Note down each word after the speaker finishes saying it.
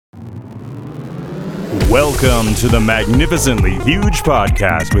Welcome to the Magnificently Huge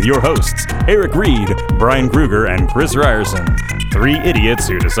Podcast with your hosts, Eric Reed, Brian Kruger, and Chris Ryerson. Three idiots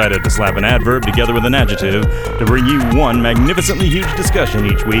who decided to slap an adverb together with an adjective to bring you one magnificently huge discussion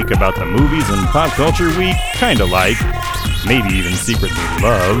each week about the movies and pop culture we kinda like, maybe even secretly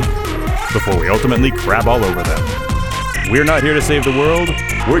love, before we ultimately crap all over them. We're not here to save the world,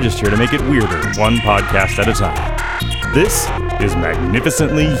 we're just here to make it weirder, one podcast at a time. This is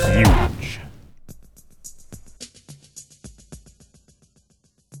Magnificently Huge.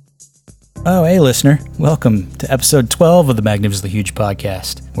 Oh, hey, listener. Welcome to episode 12 of the Magnificently Huge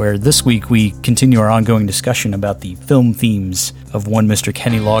podcast, where this week we continue our ongoing discussion about the film themes of one Mr.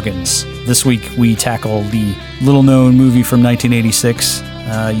 Kenny Loggins. This week we tackle the little-known movie from 1986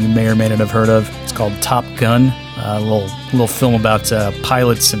 you may or may not have heard of. It's called Top Gun, a little film about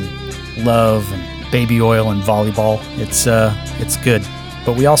pilots and love and baby oil and volleyball. It's good.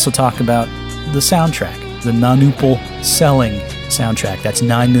 But we also talk about the soundtrack, the non-Nupal selling soundtrack. That's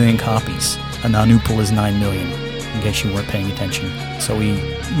 9 million copies. A non-Nupal is 9 million, in case you weren't paying attention. So we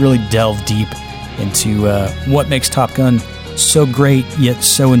really delve deep into what makes Top Gun so great, yet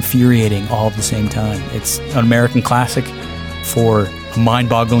so infuriating all at the same time. It's an American classic for a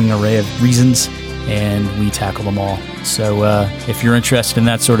mind-boggling array of reasons, and we tackle them all. So if you're interested in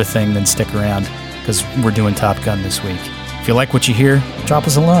that sort of thing, then stick around, because we're doing Top Gun this week. If you like what you hear, drop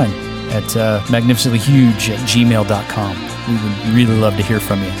us a line at magnificentlyhuge@gmail.com. We would really love to hear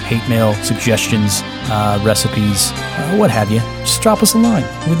from you. Hate mail, suggestions, recipes, what have you. Just drop us a line.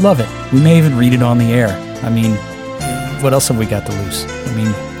 We'd love it. We may even read it on the air. I mean, what else have we got to lose? I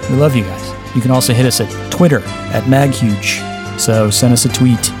mean, we love you guys. You can also hit us at Twitter at maghuge. So send us a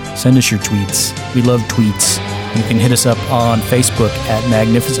tweet. Send us your tweets. We love tweets. You can hit us up on Facebook at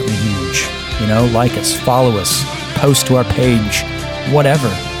Magnificently Huge. You know, like us, follow us, post to our page, whatever.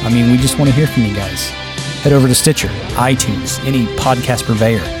 I mean, we just want to hear from you guys. Head over to Stitcher, iTunes, any podcast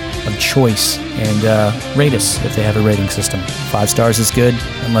purveyor of choice, and rate us if they have a rating system. 5 stars is good,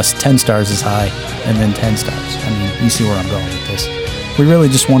 unless 10 stars is high, and then 10 stars. I mean, you see where I'm going with this. We really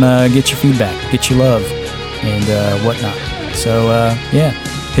just want to get your feedback, get your love, and whatnot. So, yeah,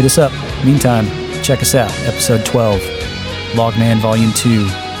 hit us up. Meantime, check us out, episode 12, Logman Volume 2,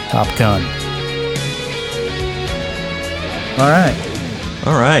 Top Gun. All right.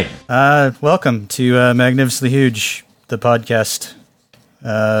 Welcome to Magnificently Huge, the podcast,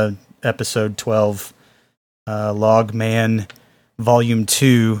 episode 12, Logman, Volume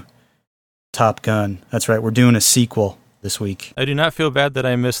 2, Top Gun. That's right, we're doing a sequel this week. I do not feel bad that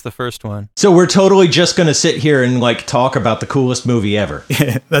I missed the first one. So we're totally just going to sit here and talk about the coolest movie ever.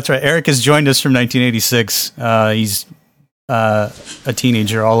 That's right, Eric has joined us from 1986. He's a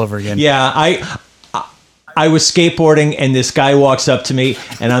teenager all over again. Yeah, I was skateboarding, and this guy walks up to me,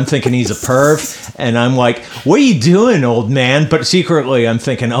 and I'm thinking he's a perv, and I'm like, what are you doing, old man? But secretly, I'm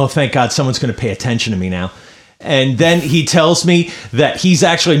thinking, oh, thank God someone's going to pay attention to me now. And then he tells me that he's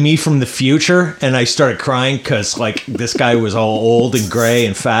actually me from the future, and I started crying because, this guy was all old and gray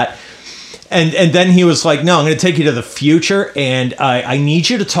and fat. And then he was like, no, I'm going to take you to the future, and I need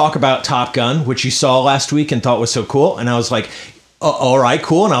you to talk about Top Gun, which you saw last week and thought was so cool. And I was like, all right,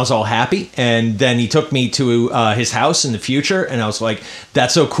 cool. And I was all happy. And then he took me to his house in the future. And I was like,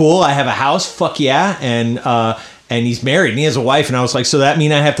 that's so cool. I have a house. Fuck yeah. And he's married and he has a wife. And I was like, so that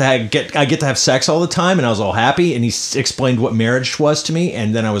mean I get to have sex all the time? And I was all happy. And he explained what marriage was to me.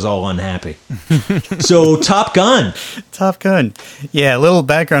 And then I was all unhappy. So Top Gun. Top Gun. Yeah, a little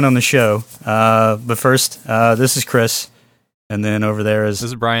background on the show. But first, this is Chris. And then over there is... This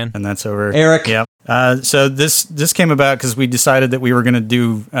is Brian. And that's over... Eric. Yep. So this came about because we decided that we were going to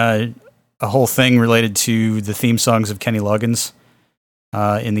do a whole thing related to the theme songs of Kenny Loggins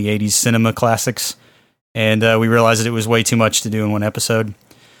in the 80s cinema classics. And we realized that it was way too much to do in one episode.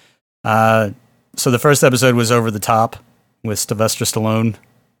 So the first episode was Over the Top with Sylvester Stallone,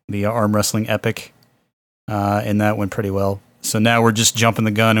 the arm wrestling epic. And that went pretty well. So now we're just jumping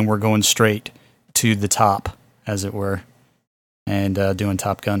the gun and we're going straight to the top, as it were. And doing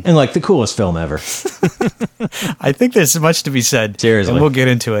Top Gun. And the coolest film ever. I think there's much to be said. Seriously. And we'll get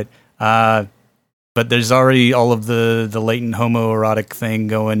into it. But there's already all of the latent homoerotic thing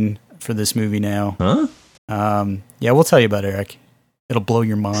going for this movie now. Huh? Yeah, we'll tell you about it, Eric. It'll blow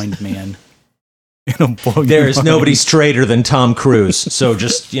your mind, man. It'll blow your mind. There is nobody straighter than Tom Cruise. So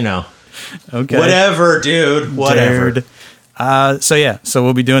just, Okay. Whatever, dude. Whatever. So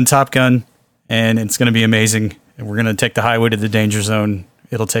we'll be doing Top Gun, and it's going to be amazing. And we're going to take the highway to the danger zone.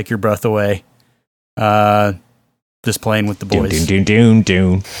 It'll take your breath away. Just playing with the boys.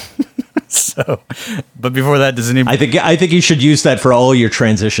 Doon. So, but before that, does anybody? I think you should use that for all your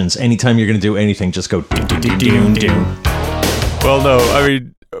transitions. Anytime you're going to do anything, just go. Well, no, I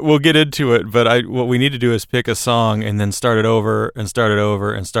mean, we'll get into it, but what we need to do is pick a song and then start it over and start it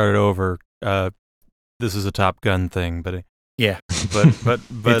over and start it over. This is a Top Gun thing, but Yeah, but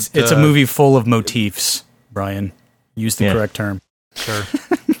it's a movie full of motifs. Brian, use the correct term. Sure.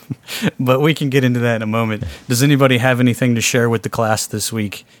 But we can get into that in a moment. Does anybody have anything to share with the class this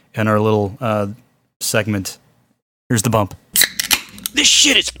week in our little segment? Here's the bump. This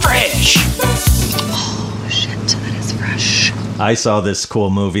shit is fresh. Oh, shit, that is fresh. I saw this cool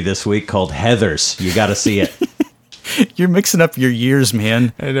movie this week called Heathers. You got to see it. You're mixing up your years,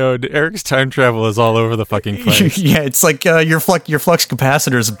 man. I know. Eric's time travel is all over the fucking place. Yeah, it's like your flux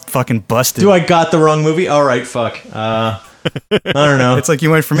capacitor is fucking busted. I got the wrong movie? All right, fuck. I don't know. It's like you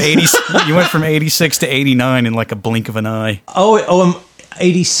went from 86 to 89 in like a blink of an eye. I'm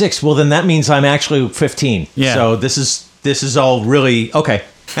 86. Well, then that means I'm actually 15. Yeah. So this is all really okay.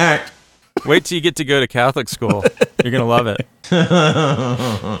 All right. Wait till you get to go to Catholic school. You're going to love it.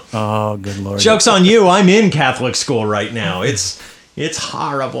 Oh, good Lord. Joke's on you. I'm in Catholic school right now. It's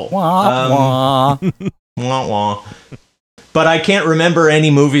horrible. Wah, wah. Wah, wah. But I can't remember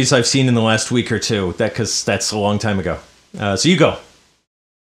any movies I've seen in the last week or two. Because that's a long time ago. So you go,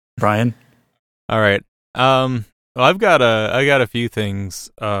 Brian. All right. Well, I got a few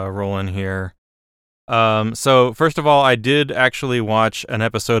things rolling here. So first of all, I did actually watch an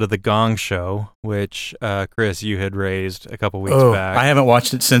episode of The Gong Show, which Chris, you had raised a couple weeks back. I haven't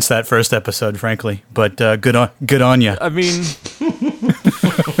watched it since that first episode, frankly. But good on you. I mean,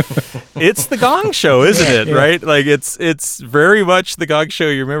 it's The Gong Show, isn't it? Yeah. Right? Like it's very much The Gong Show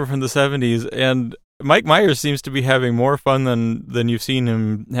you remember from the 70s, and Mike Myers seems to be having more fun than you've seen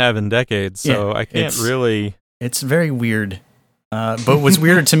him have in decades. So I can't really. It's very weird. But what's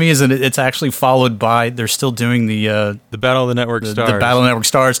weirder to me is that it's actually followed by they're still doing the Battle of the Network Stars. The Battle of the Network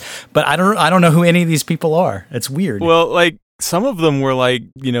Stars. But I don't know who any of these people are. It's weird. Well, like some of them were like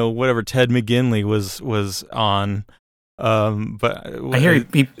whatever Ted McGinley was on. But I hear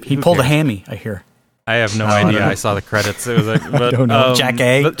he pulled a hammy. I hear. I have no idea. I saw the credits. It was like, but, I don't know. Jack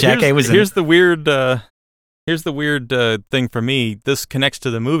A was in. Here's the weird thing for me. This connects to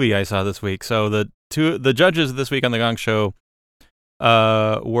the movie I saw this week. So the judges this week on the Gong Show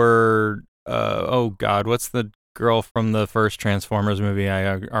were what's the girl from the first Transformers movie?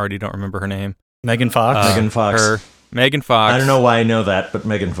 I already don't remember her name. Megan Fox. Megan Fox. I don't know why I know that, but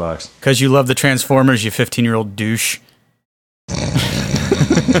Megan Fox. Because you love the Transformers, you 15-year-old douche.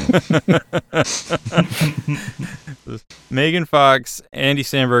 Megan Fox, Andy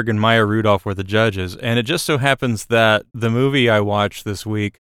Samberg, and Maya Rudolph were the judges, and it just so happens that the movie I watched this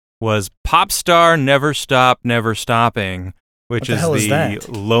week was Pop Star Never Stop, Never Stopping, which is the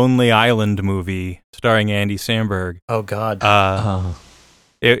Lonely Island movie starring Andy Samberg. Oh, God.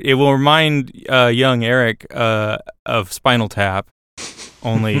 It will remind young Eric of Spinal Tap,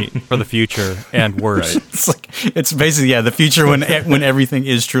 only for the future and worse. Right. It's basically the future when everything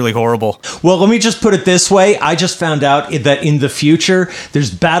is truly horrible. Well, let me just put it this way. I just found out that in the future there's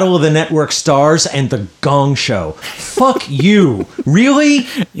Battle of the Network Stars and the Gong Show. Fuck you. Really?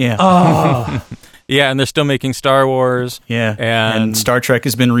 Yeah. Yeah, and they're still making Star Wars. Yeah. And Star Trek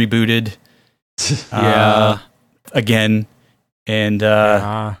has been rebooted. Again. And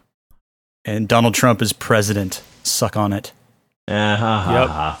Donald Trump is president. Suck on it.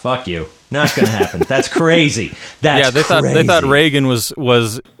 Fuck you. Not gonna happen. That's crazy. That's they crazy. thought Reagan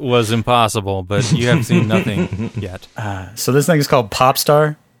was impossible, but you have seen nothing yet. So this thing is called Pop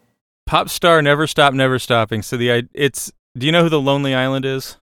Star. Pop Star Never Stop, Never Stopping. So do you know who the Lonely Island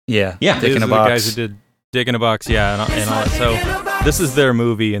is? Yeah. Dick in a Box. The guys who did Dick in a Box, and all that. So this is their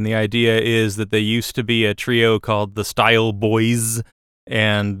movie, and the idea is that they used to be a trio called the Style Boys,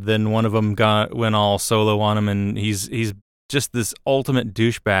 and then one of them went all solo on him, and he's just this ultimate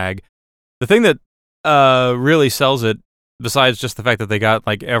douchebag. The thing that really sells it, besides just the fact that they got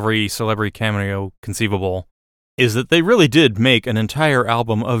like every celebrity cameo conceivable, is that they really did make an entire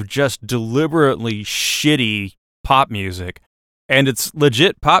album of just deliberately shitty pop music. And it's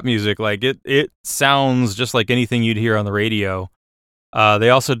legit pop music. Like it sounds just like anything you'd hear on the radio. They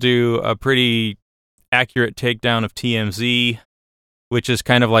also do a pretty accurate takedown of TMZ, which is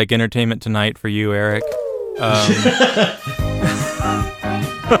kind of like Entertainment Tonight for you, Eric.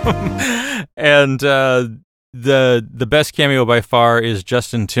 And the best cameo by far is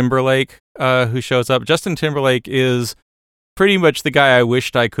Justin Timberlake, who shows up. Justin Timberlake is pretty much the guy I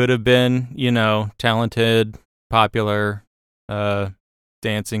wished I could have been. Talented, popular.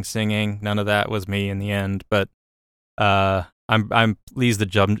 Dancing, singing, none of that was me in the end, but I I'm pleased that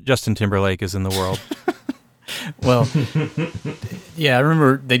Justin Timberlake is in the world. Well, yeah, I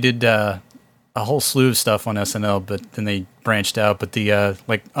remember they did a whole slew of stuff on SNL, but then they branched out. But the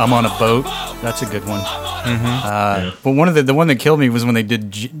like I'm on a boat, that's a good one. But one of the one that killed me was when they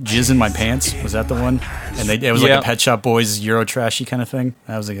did Jizz in My Pants. Was that the one? And it was like a Pet Shop Boys Euro trashy kind of thing.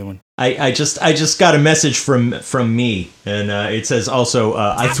 That was a good one. I just got a message from me, and it says also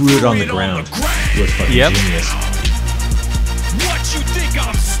I threw it on the ground. It was fucking genius. What you think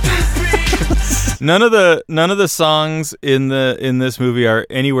I'm stupid? None of the songs in this movie are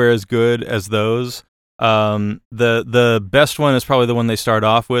anywhere as good as those. The best one is probably the one they start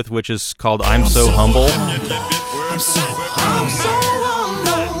off with, which is called "I'm So Humble." I'm so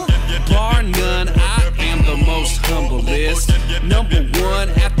humble. Bar none, I am the most humblest. Number one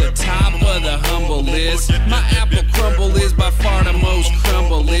at the top of the humble list. My apple crumble is by far the most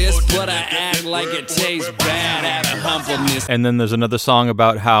crumblest, but I act like it tastes bad out of humbleness. And then there's another song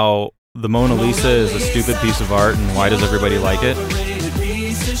about how the Mona Lisa is a stupid piece of art, and why does everybody like it?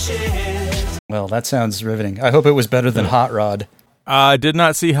 Well, that sounds riveting. I hope it was better than Hot Rod. I did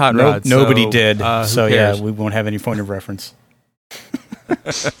not see Hot Rod. Nobody so, did. So cares? yeah, we won't have any point of reference.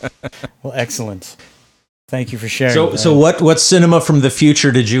 Well, excellent. Thank you for sharing. So what cinema from the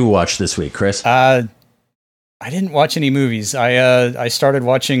future did you watch this week, Chris? I didn't watch any movies. I started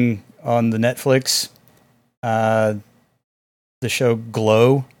watching on the Netflix the show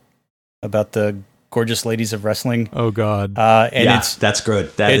Glow about the gorgeous ladies of wrestling. Oh God! And that's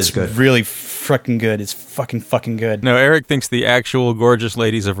good. It's good. Really fucking good. It's fucking good. No, Eric thinks the actual gorgeous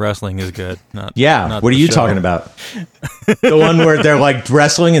ladies of wrestling is good. Not what are you talking about? The one where they're like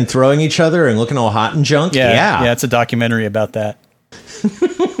wrestling and throwing each other and looking all hot and junk. Yeah. It's a documentary about that.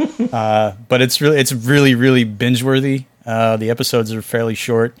 But it's really binge worthy. The episodes are fairly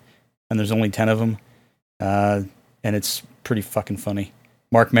short, and there's only 10 of them, and it's pretty fucking funny.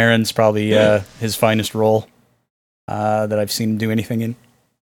 Mark Maron's probably his finest role that I've seen him do anything in.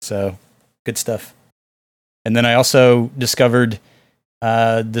 So, good stuff. And then I also discovered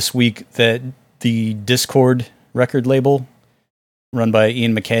this week that the Discord record label, run by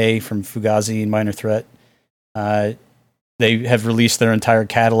Ian MacKaye from Fugazi and Minor Threat, they have released their entire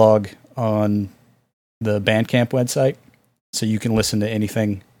catalog on the Bandcamp website. So you can listen to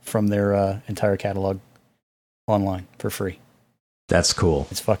anything from their entire catalog online for free. That's cool.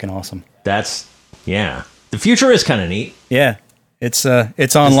 It's fucking awesome. The future is kind of neat. Yeah. It's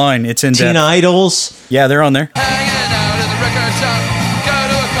online. It's in Teen Idols. Yeah, they're on there. Hanging out in the record shop. Go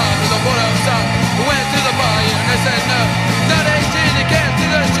to a car with a photo stop. Went to the bar and they said no. Not 18, you can't do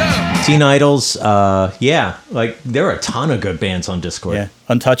the show. Teen Idols. Like there are a ton of good bands on Discord. Yeah.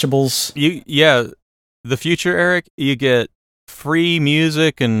 Untouchables. The future, Eric, you get free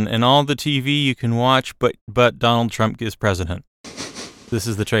music and all the TV you can watch, but Donald Trump is president. This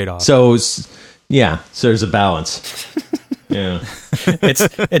is the trade-off. So there's a balance. Yeah.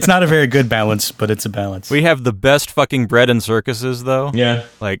 It's not a very good balance, but it's a balance. We have the best fucking bread and circuses, though. Yeah.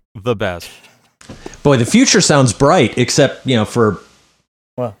 Like, the best. Boy, the future sounds bright, except, except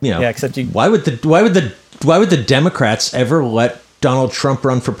you. Why would the Democrats ever let Donald Trump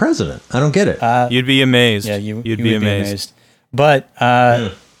run for president? I don't get it. You'd be amazed. Yeah, you'd be amazed. But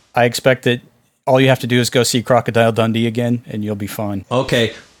I expect that all you have to do is go see Crocodile Dundee again, and you'll be fine.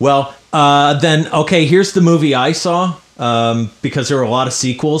 Okay. Well, here's the movie I saw, because there were a lot of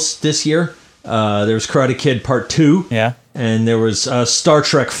sequels this year. There was Karate Kid Part 2. Yeah. And there was Star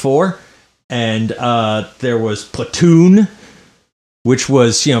Trek 4. And there was Platoon, which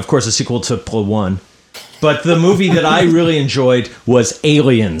was, of course, a sequel to Pla 1. But the movie that I really enjoyed was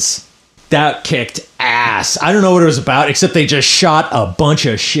Aliens. That kicked ass. I don't know what it was about, except they just shot a bunch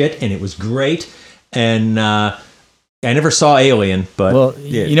of shit, and it was great. And I never saw Alien, but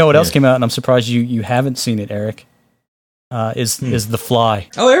you know what else came out, and I'm surprised you haven't seen it, Eric. Is The Fly?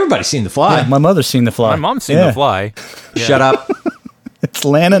 Oh, everybody's seen The Fly. Yeah, my mother's seen The Fly. My mom's seen The Fly. Yeah. Shut up. It's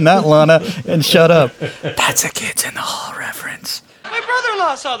Lana, not Lana, and shut up. That's a Kids in the Hall reference. My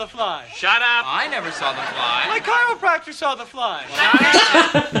brother-in-law saw The Fly. Shut up. I never saw The Fly. My chiropractor saw The Fly.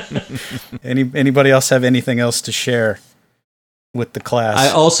 Anybody else have anything else to share with the class? I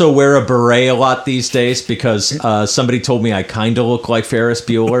also wear a beret a lot these days because somebody told me I kind of look like Ferris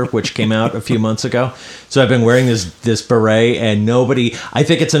Bueller, which came out a few months ago. So I've been wearing this beret, and I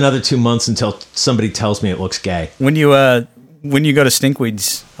think it's another 2 months until somebody tells me it looks gay. When you go to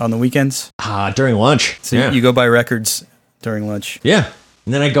Stinkweeds on the weekends? During lunch. So you go buy records during lunch. Yeah.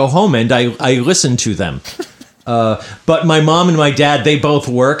 And then I go home and I listen to them. But my mom and my dad, they both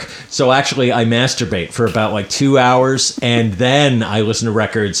work, so actually I masturbate for about like 2 hours, and then I listen to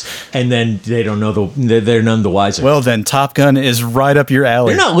records, and then they're none the wiser. Well, then Top Gun is right up your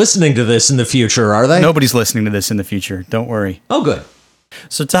alley. They're not listening to this in the future, are they? Nobody's listening to this in the future. Don't worry. Oh, good.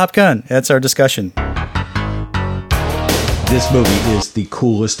 So Top Gun, that's our discussion. This movie is the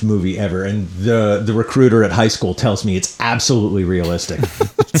coolest movie ever, and the recruiter at high school tells me it's absolutely realistic.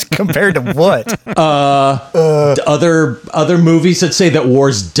 Compared to what? Other movies that say that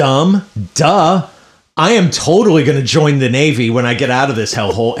war's dumb? Duh. I am totally going to join the Navy when I get out of this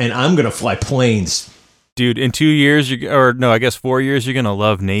hellhole, and I'm going to fly planes. Dude, in 2 years, I guess 4 years, you're going to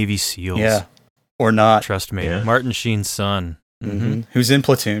love Navy SEALs. Yeah. Or not. Trust me. Yeah. Martin Sheen's son. Mm-hmm. Who's in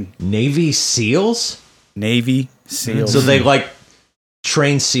Platoon? Navy SEALs? Navy SEALs. So they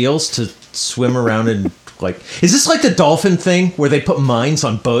train SEALs to swim around and is this like the dolphin thing where they put mines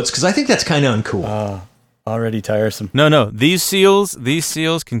on boats? Because I think that's kind of uncool. Already tiresome. No. These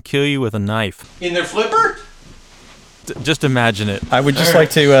SEALs can kill you with a knife. In their flipper? Just imagine it. I would just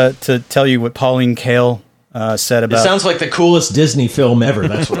like to tell you what Pauline Kael said about... It sounds like the coolest Disney film ever.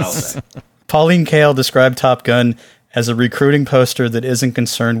 That's what I'll say. Pauline Kael described Top Gun as a recruiting poster that isn't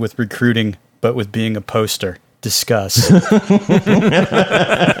concerned with recruiting, but with being a poster. Discuss.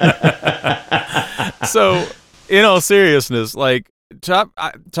 So, in all seriousness,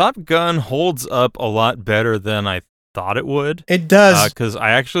 Top Gun holds up a lot better than I thought it would. It does. Because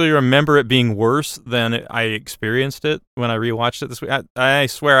I actually remember it being worse than I experienced it when I rewatched it this week. I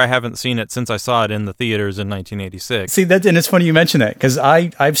swear I haven't seen it since I saw it in the theaters in 1986. See, and it's funny you mention that, because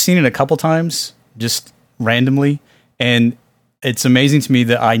I've seen it a couple times, just randomly, and it's amazing to me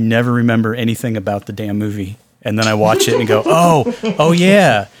that I never remember anything about the damn movie. And then I watch it and go, oh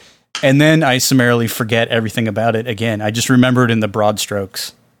yeah. And then I summarily forget everything about it again. I just remember it in the broad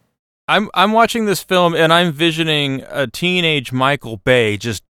strokes. I'm watching this film and I'm visioning a teenage Michael Bay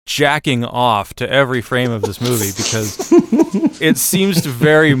just jacking off to every frame of this movie because it seems to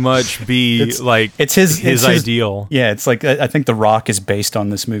very much be it's his ideal. Yeah, it's like I think The Rock is based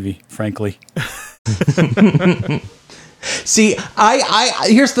on this movie, frankly. See, I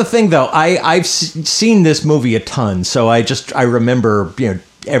here's the thing though. I've seen this movie a ton, so I remember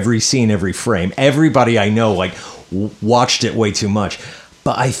every scene, every frame. Everybody I know watched it way too much.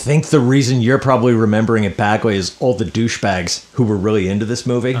 But I think the reason you're probably remembering it badly is all the douchebags who were really into this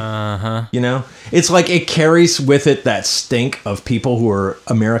movie. It's like it carries with it that stink of people who are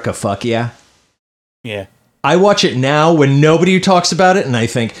America fuck yeah. Yeah. I watch it now when nobody talks about it, and I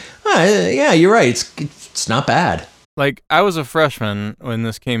think, yeah, you're right. It's not bad. I was a freshman when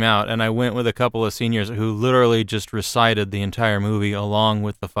this came out, and I went with a couple of seniors who literally just recited the entire movie along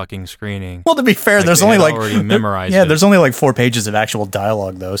with the fucking screening. Well, to be fair, there's only already memorized. Yeah, there's only 4 pages of actual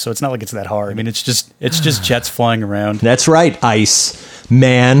dialogue though, so it's not like it's that hard. I mean, it's just jets flying around. That's right, Ice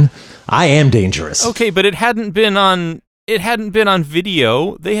Man. I am dangerous. Okay, but it hadn't been on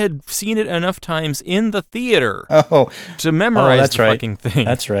video. They had seen it enough times in the theater to memorize the fucking thing.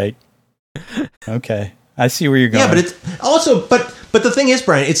 That's right. Okay. I see where you're going. Yeah, but it's also, but the thing is,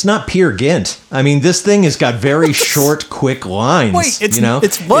 Brian, it's not Peer Gynt. I mean, this thing has got very short, quick lines. Wait, it's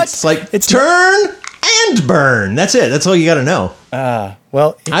what? It's turn and burn. That's it. That's all you got to know.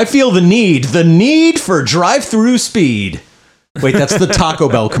 Well, I feel the need for drive-through speed. Wait, that's the Taco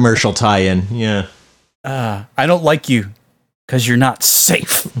Bell commercial tie-in. Yeah. I don't like you because you're not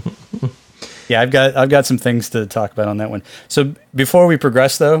safe. Yeah, I've got some things to talk about on that one. So before we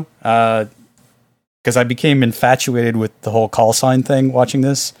progress, though. Because I became infatuated with the whole call sign thing watching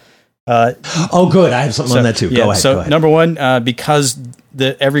this. Good. I have something on that too. Yeah, go ahead. So number one, because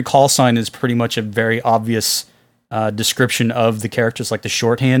every call sign is pretty much a very obvious description of the characters, like the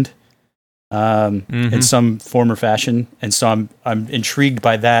shorthand, in some form or fashion. And so I'm intrigued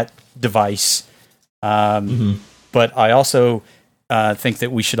by that device. But I also think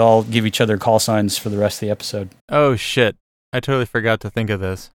that we should all give each other call signs for the rest of the episode. Oh shit! I totally forgot to think of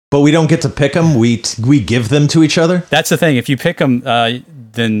this. But we don't get to pick them. We give them to each other. That's the thing. If you pick them,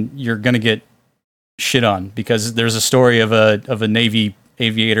 then you're going to get shit on, because there's a story of a Navy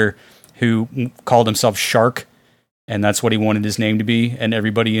aviator who called himself Shark, and that's what he wanted his name to be. And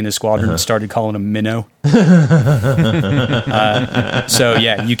everybody in his squadron started calling him Minnow. So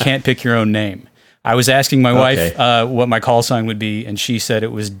yeah, you can't pick your own name. I was asking my wife what my call sign would be, and she said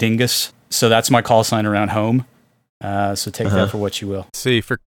it was Dingus. So that's my call sign around home. So take that for what you will. See,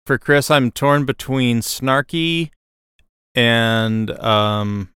 for Chris, I'm torn between Snarky and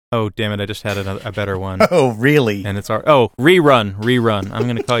oh damn it, I just had a better one. Oh really? And it's Rerun. I'm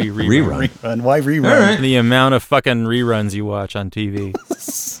gonna call you Rerun. Rerun. Why Rerun? Right. The amount of fucking reruns you watch on TV.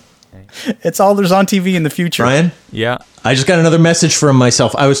 It's all there's on TV in the future. Brian, Yeah. I just got another message from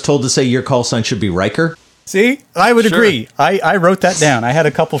myself. I was told to say your call sign should be Riker. See, I would Sure. agree. I wrote that down. I had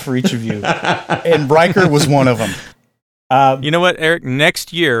a couple for each of you, and Riker was one of them. You know what, Eric?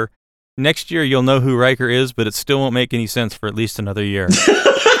 Next year you'll know who Riker is, but it still won't make any sense for at least another year.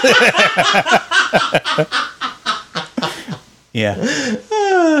 Yeah.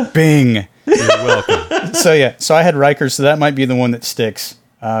 Bing. You're welcome. So I had Riker, so that might be the one that sticks.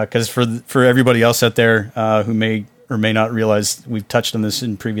 Because for everybody else out there who may or may not realize, we've touched on this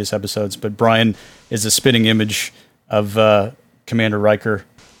in previous episodes, but Brian is a spitting image of Commander Riker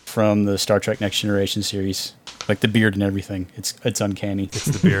from the Star Trek Next Generation series. Like the beard and everything. It's uncanny. It's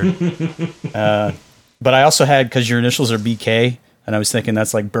the beard. But I also had, because your initials are BK, and I was thinking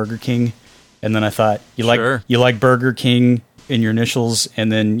that's like Burger King. And then I thought, you like Burger King in your initials, and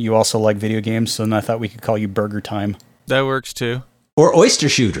then you also like video games, so then I thought we could call you Burger Time. That works too. Or Oyster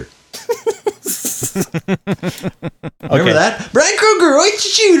Shooter. Remember that? Brian Kruger, Oyster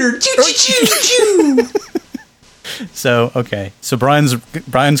Shooter. Choo, choo, choo, choo. So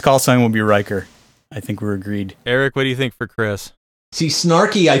Brian's call sign will be Riker. I think we're agreed. Eric, what do you think for Chris? See,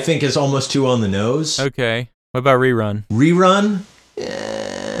 Snarky, I think, is almost too on the nose. Okay. What about Rerun? Rerun?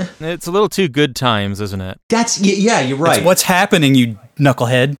 It's a little too good times, isn't it? Yeah, you're right. It's what's happening, you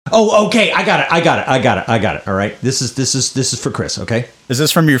knucklehead. Oh, okay. I got it. All right. This is for Chris, okay? Is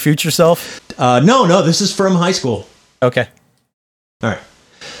this from your future self? No, this is from high school. Okay. All right.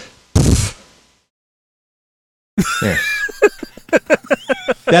 There.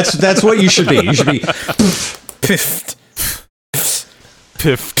 That's what you should be. You should be Piffed.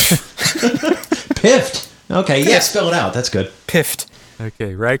 Piffed. Okay, yeah, spell it out. That's good. Piffed.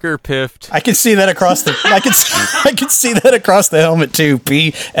 Okay, Riker piffed. I can see that across the. I can see that across the helmet too.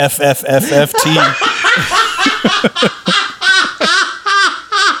 PFFFFT.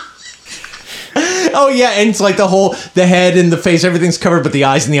 Oh yeah, and it's like the head and the face, everything's covered, but the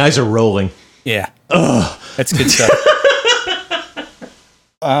eyes are rolling. Yeah. Ugh. That's good stuff.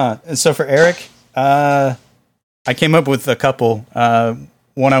 And so for Eric, I came up with a couple.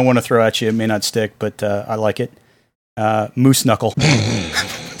 One I want to throw at you. It may not stick, but I like it. Moose Knuckle.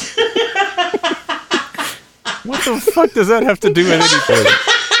 What the fuck does that have to do with anything?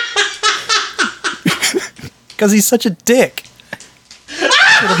 Because he's such a dick.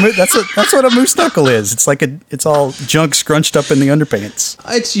 That's what a moose knuckle is. It's like it's all junk scrunched up in the underpants.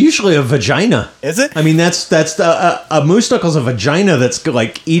 It's usually a vagina. Is it? I mean, that's a moose knuckle's a vagina that's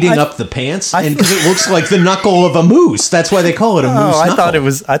like eating up the pants, and because it looks like the knuckle of a moose, that's why they call it a moose knuckle.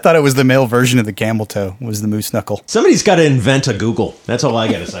 I thought it was the male version of the camel toe. Was the moose knuckle? Somebody's got to invent a Google. That's all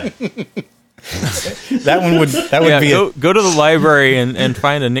I got to say. That would be go to the library and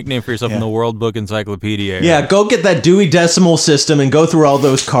find a nickname for yourself in the World Book Encyclopedia. Yeah, go get that Dewey Decimal System and go through all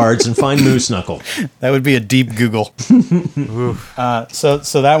those cards and find moose knuckle. That would be a deep Google. So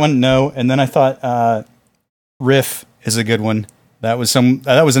that one, no. And then I thought Riff is a good one. That was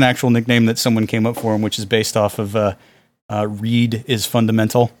an actual nickname that someone came up for him, which is based off of Reed is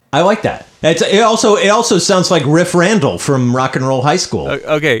Fundamental. I like that. It also sounds like Riff Randall from Rock and Roll High School.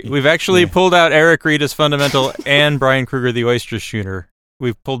 Okay, we've actually pulled out Eric Reed as Fundamental and Brian Kruger the Oyster Shooter.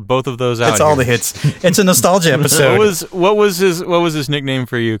 We've pulled both of those out. That's all the hits. It's a nostalgia episode. What was his nickname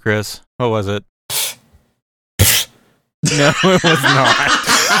for you, Chris? What was it? No, it was not.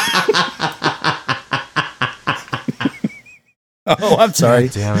 Oh, I'm sorry.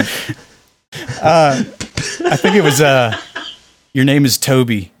 God damn it. I think it was your name is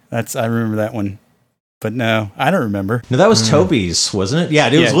Toby. I remember that one. But no, I don't remember. No, that was Toby's, wasn't it? Yeah,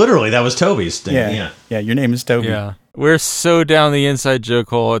 it was literally, that was Toby's thing. Yeah, your name is Toby. Yeah. We're so down the inside joke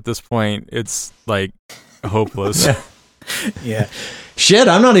hole at this point. It's like hopeless. Yeah. Shit,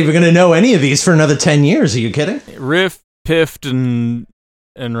 I'm not even going to know any of these for another 10 years. Are you kidding? Riff, Piffed, and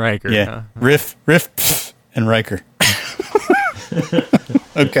Riker. Yeah. Huh? Riff, Pff, and Riker.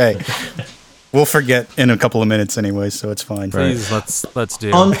 Okay. We'll forget in a couple of minutes anyway, so it's fine. Please, let's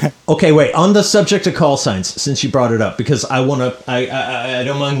do. Okay, wait. On the subject of call signs, since you brought it up, because I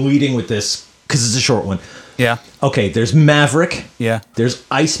don't mind leading with this because it's a short one. Yeah. Okay, there's Maverick. Yeah. There's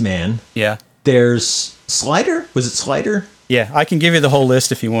Iceman. Yeah. There's Slider. Was it Slider? Yeah, I can give you the whole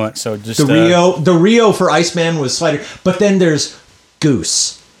list if you want. So just the Rio for Iceman was Slider, but then there's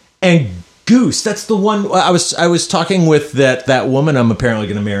Goose. And Goose, that's the one I was talking with that woman I'm apparently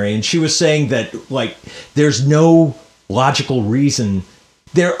going to marry, and she was saying that like there's no logical reason.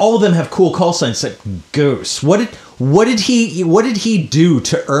 All of them have cool call signs like Goose. What did he do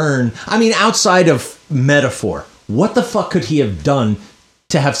to earn? I mean, outside of metaphor, what the fuck could he have done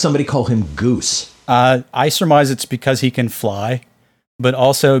to have somebody call him Goose? I surmise it's because he can fly, but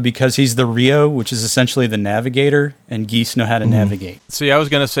also because he's the Rio, which is essentially the navigator, and geese know how to navigate. See, I was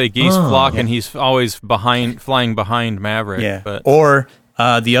going to say geese flock, and he's always flying behind Maverick. Yeah. But Or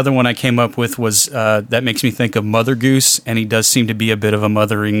the other one I came up with was that makes me think of Mother Goose, and he does seem to be a bit of a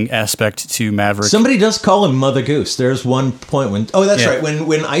mothering aspect to Maverick. Somebody does call him Mother Goose. There's one point when... Oh, that's right.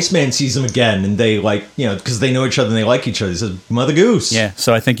 When Iceman sees him again, and they like, because they know each other and they like each other, he says, Mother Goose. Yeah,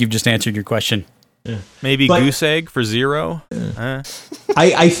 so I think you've just answered your question. Yeah. Maybe goose egg for Zero.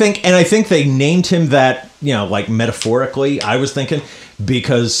 I think they named him that, like metaphorically. I was thinking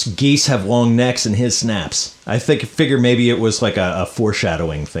because geese have long necks and his snaps. Figure maybe it was like a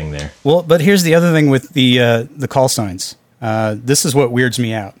foreshadowing thing there. Well, but here's the other thing with the call signs. This is what weirds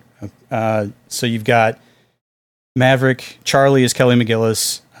me out. So you've got Maverick, Charlie is Kelly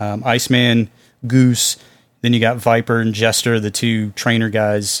McGillis, Iceman, Goose. Then you got Viper and Jester, the two trainer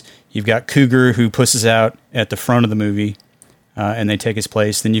guys. You've got Cougar, who pusses out at the front of the movie, and they take his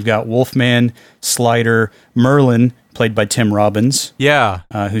place. Then you've got Wolfman, Slider, Merlin, played by Tim Robbins. Yeah.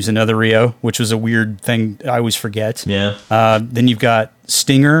 Who's another Rio, which was a weird thing I always forget. Yeah. Then you've got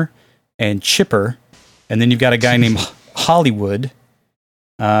Stinger and Chipper, and then you've got a guy named Hollywood.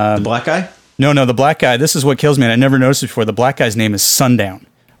 The black guy? No, the black guy. This is what kills me, and I never noticed it before. The black guy's name is Sundown.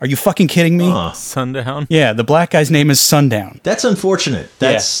 Are you fucking kidding me? Sundown? Yeah, the black guy's name is Sundown. That's unfortunate.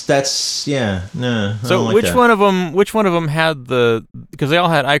 No. So which one of them had because they all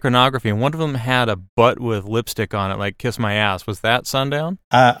had iconography, and one of them had a butt with lipstick on it, like Kiss My Ass. Was that Sundown?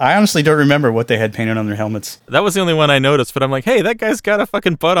 I honestly don't remember what they had painted on their helmets. That was the only one I noticed, but I'm like, hey, that guy's got a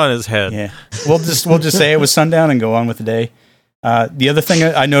fucking butt on his head. Yeah. We'll just say it was Sundown and go on with the day. The other thing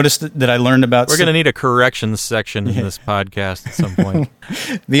I noticed that I learned about... We're going to need a corrections section in this podcast at some point.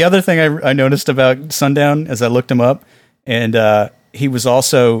 The other thing I noticed about Sundown as I looked him up, and he was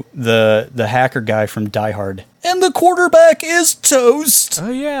also the hacker guy from Die Hard. And the quarterback is toast!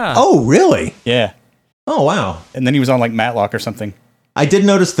 Oh, yeah. Oh, really? Yeah. Oh, wow. And then he was on like Matlock or something. I did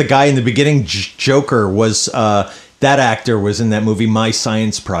notice the guy in the beginning, Joker, was... that actor was in that movie My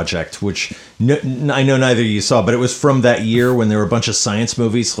Science Project, which I know neither of you saw, but it was from that year when there were a bunch of science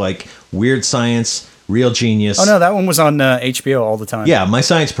movies like Weird Science, Real Genius. Oh, no, that one was on HBO all the time. Yeah, My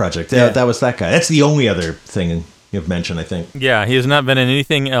Science Project. Yeah, that was that guy. That's the only other thing you've mentioned, I think. Yeah, he has not been in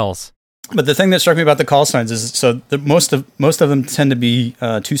anything else. But the thing that struck me about the call signs is most of them tend to be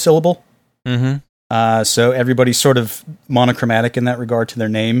two-syllable. Mm-hmm. So everybody's sort of monochromatic in that regard to their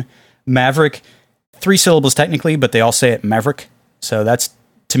name. Maverick... 3 syllables technically, but they all say it Maverick. So that's,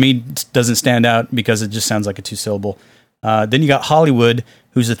 to me, doesn't stand out because it just sounds like a 2-syllable. Then you got Hollywood,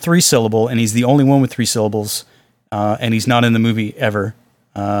 who's a 3-syllable, and he's the only one with 3 syllables, and he's not in the movie ever.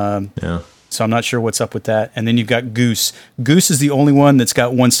 So I'm not sure what's up with that. And then you've got Goose. Goose is the only one that's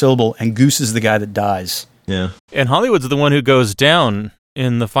got 1 syllable, and Goose is the guy that dies. Yeah. And Hollywood's the one who goes down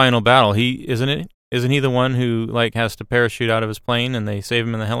in the final battle. Isn't he the one who has to parachute out of his plane and they save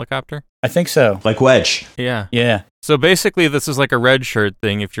him in the helicopter? I think so. Like Wedge. Yeah. Yeah. So basically, this is like a red shirt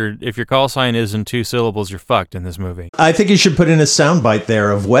thing. If your call sign isn't 2 syllables, you're fucked in this movie. I think you should put in a soundbite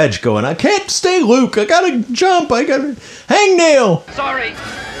there of Wedge going, "I can't stay, Luke. I gotta jump. I gotta hangnail." Sorry.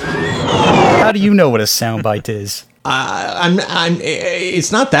 How do you know what a soundbite is?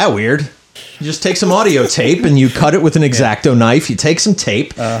 It's not that weird. You just take some audio tape and you cut it with an X-Acto knife. You take some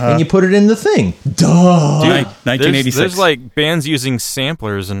tape and you put it in the thing. Duh. Dude, 1986. There's like bands using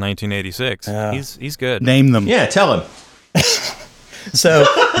samplers in 1986. He's good. Name them. Yeah, tell him. So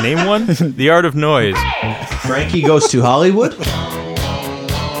name one. The Art of Noise. Frankie Goes to Hollywood.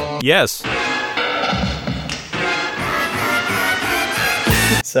 Yes.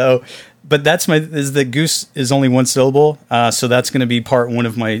 So, but is the Goose is only 1 syllable. So that's going to be part 1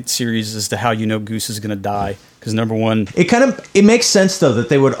 of my series as to how you know Goose is going to die. Because number 1, it makes sense though that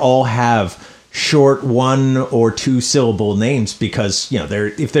they would all have short 1 or 2 syllable names because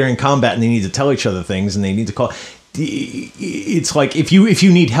if they're in combat and they need to tell each other things and they need to call. It's like if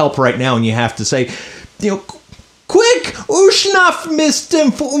you need help right now and you have to say, quick, Uschnaf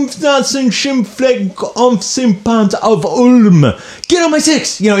mistem Umfnassen Schimpfleck Simpant of Ulm. Get on my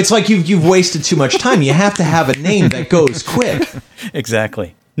 6. It's like you've wasted too much time. You have to have a name that goes quick.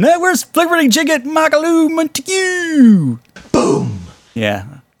 Exactly. Now where's Flickering Jigget Magaloo Montague? Boom. Yeah,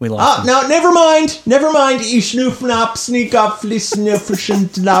 we lost him. Now, never mind. Ich schnufnap, sneak up,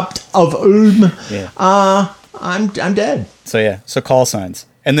 lapt of Ulm. Yeah. I'm dead. So call signs.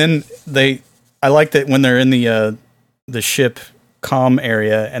 And then I like that when they're in the ship comm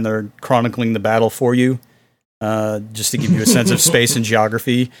area and they're chronicling the battle for you, just to give you a sense of space and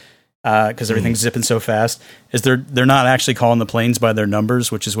geography. because everything's zipping so fast, is they're not actually calling the planes by their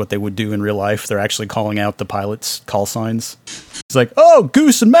numbers, which is what they would do in real life. They're actually calling out the pilots' call signs. It's like, oh,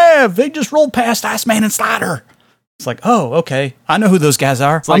 Goose and Mav, they just rolled past Iceman and Slider. It's like, oh, okay, I know who those guys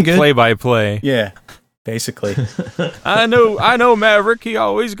are. It's like play-by-play. Yeah, basically. I know Maverick. He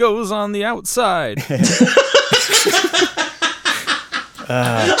always goes on the outside.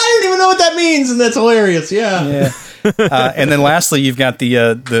 I don't even know what that means, and that's hilarious. Yeah. And then lastly, you've got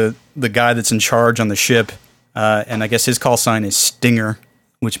the guy that's in charge on the ship, and I guess his call sign is Stinger,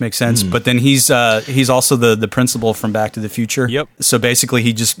 which makes sense. But then he's also the principal from Back to the Future. Yep. So basically,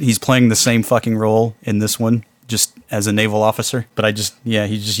 he's playing the same fucking role in this one, just as a naval officer. But he's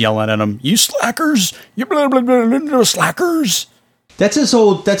just yelling at him, "You slackers! You blah blah blah, blah slackers!" That's his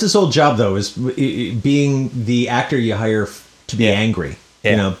whole job, though, is being the actor you hire to be angry.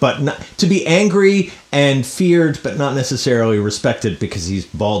 Yeah. You know, but not, to be angry and feared, but not necessarily respected because he's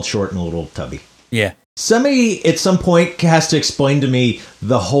bald, short, and a little tubby. Yeah. Somebody at some point has to explain to me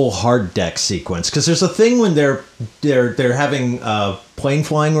the whole hard deck sequence, because there's a thing when they're having a plane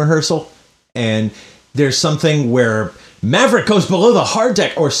flying rehearsal, and there's something where Maverick goes below the hard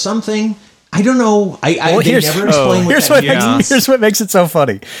deck or something. I don't know. They never explain what that means. Here's what makes it so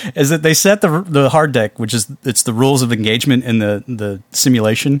funny, is that they set the hard deck, which is it's the rules of engagement in the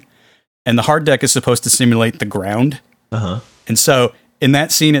simulation, and the hard deck is supposed to simulate the ground. And so in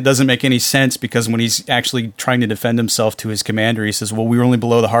that scene, it doesn't make any sense, because when he's actually trying to defend himself to his commander, he says, well, we were only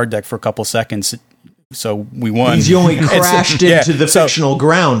below the hard deck for a couple seconds, so we won. He's only crashed into the fictional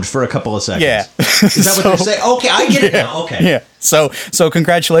ground for a couple of seconds. Yeah. Is that what they're saying? Okay, I get it now. Okay. Yeah. So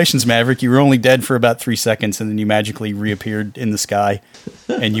congratulations, Maverick. You were only dead for about 3 seconds, and then you magically reappeared in the sky,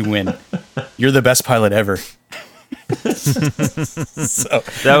 and you win. You're the best pilot ever. That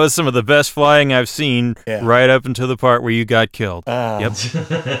was some of the best flying I've seen, right up until the part where you got killed. Yep.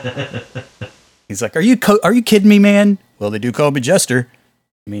 He's like, are you kidding me, man? Well, they do call me Jester.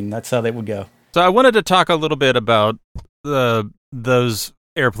 I mean, that's how they would go. So I wanted to talk a little bit about those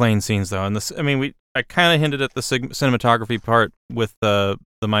airplane scenes, though. And this, I mean, I kind of hinted at the cinematography part with the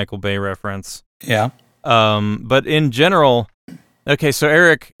Michael Bay reference. Yeah. But in general, okay. So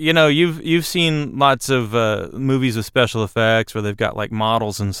Eric, you've seen lots of movies with special effects where they've got like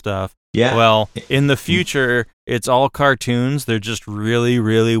models and stuff. Yeah. Well, in the future, it's all cartoons. They're just really,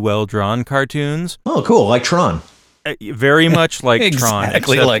 really well drawn cartoons. Oh, cool! Like Tron. Very much like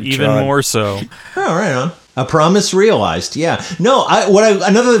exactly Tron, like even Tron. more so. Oh, right on. A promise realized. Yeah. No, I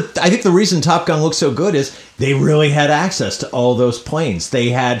think the reason Top Gun looks so good is they really had access to all those planes. They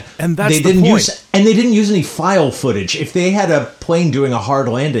didn't use any file footage. If they had a plane doing a hard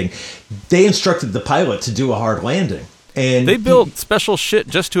landing, they instructed the pilot to do a hard landing. And they built special shit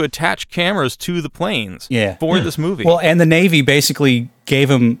just to attach cameras to the planes for this movie. Well, and the Navy basically gave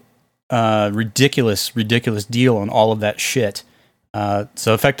him ridiculous deal on all of that shit.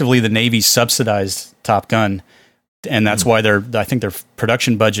 So effectively, the Navy subsidized Top Gun, and that's why I think their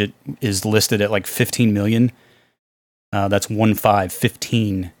production budget is listed at like $15 million. That's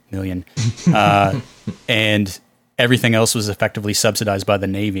 15 million, and everything else was effectively subsidized by the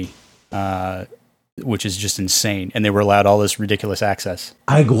Navy, which is just insane. And they were allowed all this ridiculous access.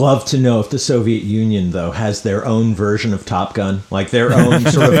 I'd love to know if the Soviet Union, though, has their own version of Top Gun, like their own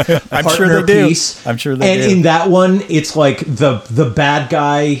sort of partner piece. I'm sure they do. And in that one, it's like the bad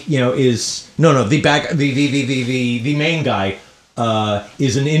guy, is the main guy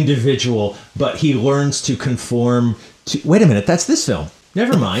is an individual, but he learns to conform to. Wait a minute, that's this film.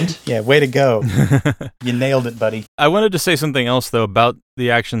 Never mind. Yeah, way to go. You nailed it, buddy. I wanted to say something else, though, about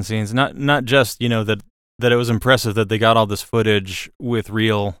the action scenes. Not just, that it was impressive that they got all this footage with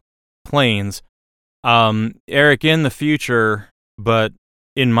real planes. Eric, in the future, but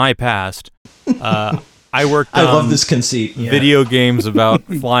in my past, I worked on I love this conceit. video games about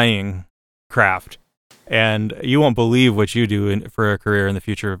flying craft. And you won't believe what you do for a career in the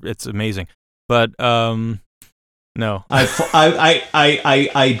future. It's amazing. But... no,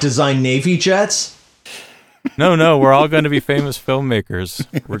 I design Navy jets. No, we're all going to be famous filmmakers.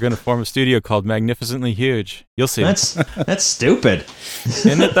 We're going to form a studio called Magnificently Huge. You'll see. That's stupid,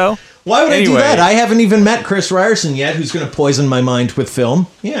 isn't it? Though. Why would I do that? I haven't even met Chris Ryerson yet, who's going to poison my mind with film.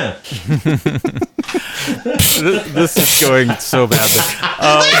 Yeah. This is going so badly.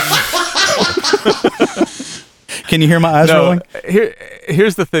 Can you hear my eyes rolling?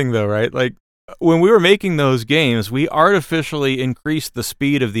 Here's the thing, though, right? Like, when we were making those games, we artificially increased the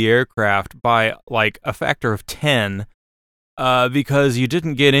speed of the aircraft by like a factor of 10 because you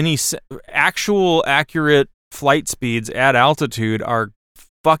didn't get any actual accurate flight speeds at altitude are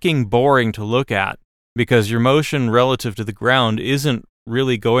fucking boring to look at because your motion relative to the ground isn't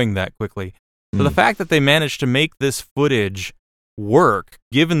really going that quickly. So the fact that they managed to make this footage work,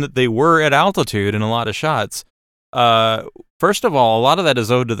 given that they were at altitude in a lot of shots, first of all, a lot of that is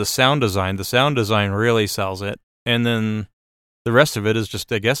owed to the sound design. The sound design really sells it. And then the rest of it is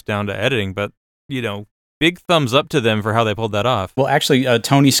just, I guess, down to editing. But, big thumbs up to them for how they pulled that off. Well, actually,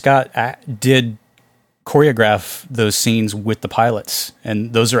 Tony Scott did choreograph those scenes with the pilots.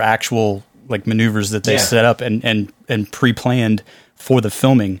 And those are actual maneuvers that they set up and pre-planned for the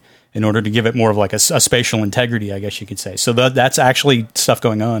filming in order to give it more of a spatial integrity, I guess you could say. So that's actually stuff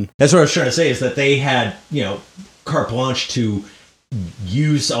going on. That's what I was trying to say, is that they had, carte blanche to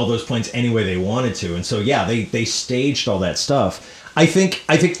use all those planes any way they wanted to. And so, they staged all that stuff. I think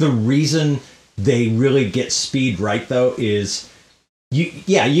the reason they really get speed right, though, is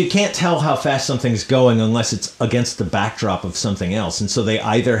you can't tell how fast something's going unless it's against the backdrop of something else. And so they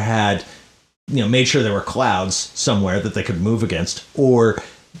either had, made sure there were clouds somewhere that they could move against, or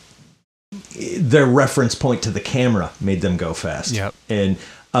their reference point to the camera made them go fast. Yep. And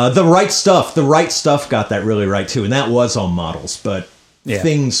the right stuff got that really right too, and that was all models, but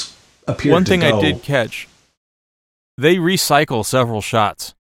things appeared One to thing go. I did catch, they recycle several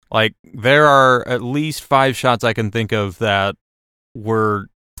shots. There are at least 5 shots I can think of that were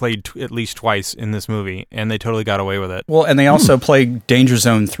played at least twice in this movie, and they totally got away with it. Well, and they also played Danger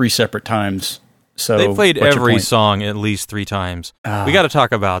Zone 3 separate times. So they played what's your every point? song at least 3 times. We got to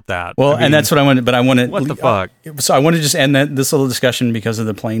talk about that. Well, and that's what I wanted, but I wanted... What the fuck? So I want to just end this little discussion because of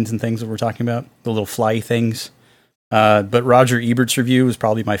the planes and things that we're talking about, the little fly things. But Roger Ebert's review was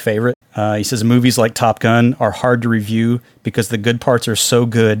probably my favorite. He says, movies like Top Gun are hard to review because the good parts are so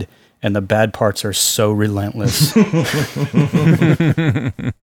good and the bad parts are so relentless.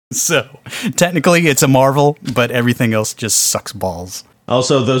 So, technically, it's a marvel, but everything else just sucks balls.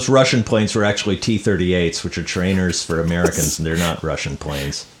 Also, those Russian planes were actually T-38s, which are trainers for Americans, and they're not Russian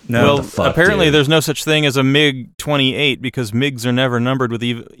planes. No. Well, apparently there's no such thing as a MiG-28 because MiGs are never numbered with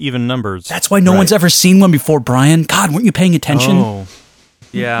even numbers. That's why no one's ever seen one before, Brian. God, weren't you paying attention? Oh,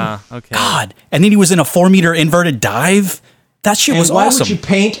 yeah, okay. God. And then he was in a 4-meter inverted dive? That shit was awesome.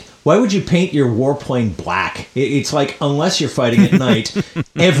 Why would you paint your warplane black? It's like, unless you're fighting at night,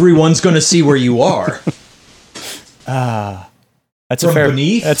 everyone's going to see where you are. That's from a fair,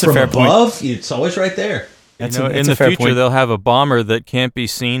 beneath, that's from a fair above, point. it's always right there. That's in the future, they'll have a bomber that can't be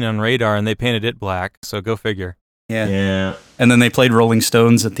seen on radar, and they painted it black, so go figure. Yeah. And then they played Rolling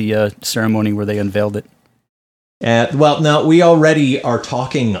Stones at the ceremony where they unveiled it. Well, now, we already are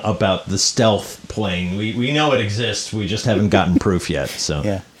talking about the stealth plane. We know it exists, we just haven't gotten proof yet. So,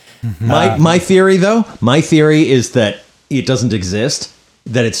 yeah. My theory is that it doesn't exist,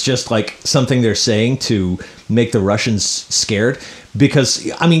 that it's just like something they're saying to make the Russians scared. Because,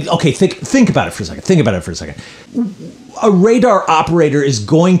 I mean, okay, think about it for a second. A radar operator is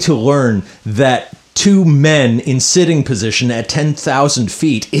going to learn that 2 men in sitting position at 10,000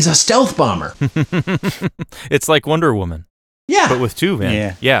 feet is a stealth bomber. It's like Wonder Woman. Yeah. But with 2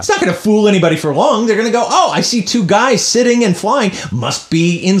 men. Yeah. It's not going to fool anybody for long. They're going to go, oh, I see 2 guys sitting and flying. Must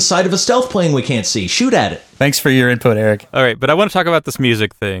be inside of a stealth plane we can't see. Shoot at it. Thanks for your input, Eric. All right, but I want to talk about this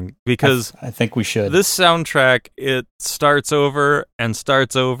music thing because I think we should. This soundtrack, it starts over and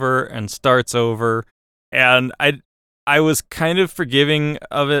starts over and starts over, and I was kind of forgiving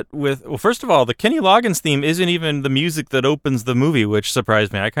of it with, well, first of all, the Kenny Loggins theme isn't even the music that opens the movie, which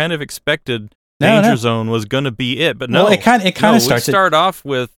surprised me. I kind of expected Danger Zone was going to be it, but no. Well, it kind of starts. We start off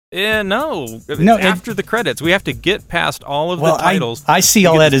with after the credits. We have to get past all of the titles. I see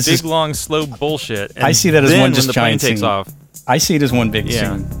all that as big, long, slow bullshit. I see that as one just when the giant plane takes scene. off. I see it as one big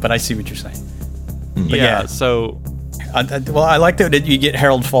scene, but I see what you're saying. But yeah, so I like that you get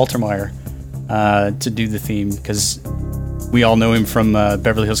Harold Faltermeyer to do the theme because we all know him from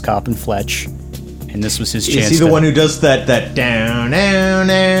Beverly Hills Cop and Fletch, and this was his chance. Is he the one who does that down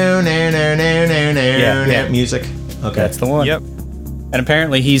music? Okay, that's the one. Yep. And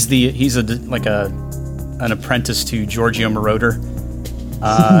apparently he's an apprentice to Giorgio Moroder,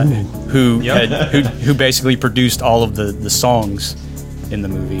 who basically produced all of the songs in the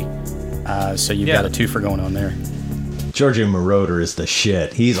movie. So you've got a twofer going on there. Giorgio Moroder is the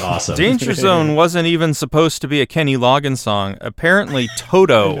shit. He's awesome. Danger Zone wasn't even supposed to be a Kenny Loggins song. Apparently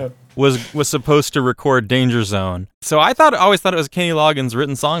Toto was supposed to record Danger Zone. So I always thought it was a Kenny Loggins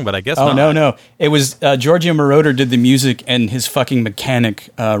written song, but I guess not. Oh, no. It was Giorgio Moroder did the music and his fucking mechanic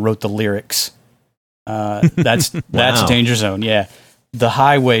wrote the lyrics. That's Danger Zone, yeah. The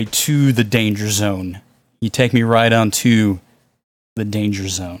highway to the Danger Zone. You take me right on to the Danger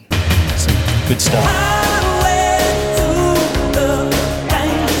Zone. Some good stuff.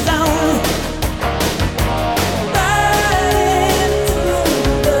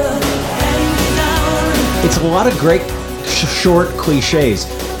 it's a lot of great short cliches.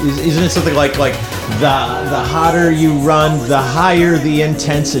 Isn't it something like the hotter you run, the higher the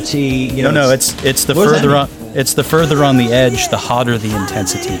intensity? It's the further on the edge, the hotter the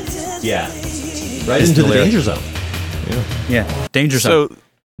intensity. Yeah, right into the danger zone. Yeah, danger zone. So,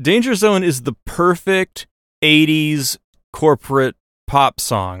 Danger Zone is the perfect 80s corporate pop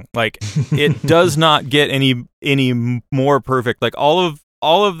song. Like, it does not get any more perfect. Like, all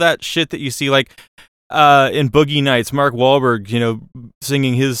of that shit that you see, like in Boogie Nights, Mark Wahlberg,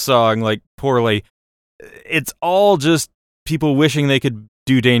 singing his song like poorly. It's all just people wishing they could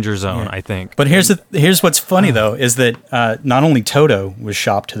do Danger Zone, I think. But here's what's funny though is that not only Toto was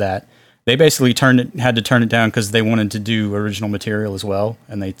shopped to that, they basically had to turn it down because they wanted to do original material as well,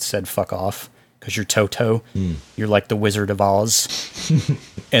 and they said fuck off because you're Toto, you're like the Wizard of Oz,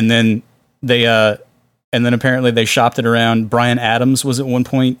 and then apparently they shopped it around. Bryan Adams was at one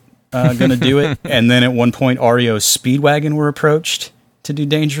point going to do it, and then at one point REO Speedwagon were approached to do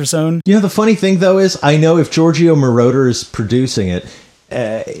Danger Zone. The funny thing though is I know if Giorgio Moroder is producing it,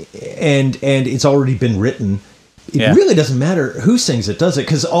 and it's already been written. It really doesn't matter who sings it, does it?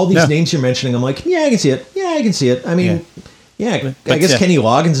 Because all these names you're mentioning, I'm like, yeah, I can see it. Yeah, I can see it. I mean, I guess Kenny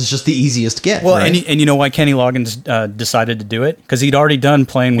Loggins is just the easiest get. Well, right? and you know why Kenny Loggins decided to do it? Because he'd already done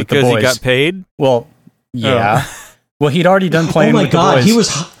Playing with the Boys. Because he got paid? Well, yeah. Oh. Well, he'd already done Playing with the Boys. Oh my God, he was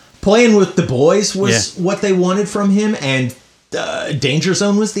Playing with the Boys was what they wanted from him, and Danger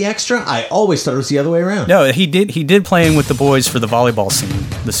Zone was the extra. I always thought it was the other way around. No, he did Playing with the Boys for the volleyball scene,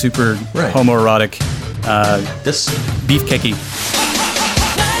 the super homoerotic this beefcakey.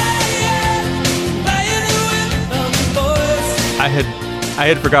 I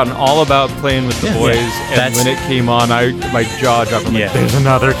had forgotten all about Playing with the Boys, and when it came on, my jaw dropped. I'm like, there's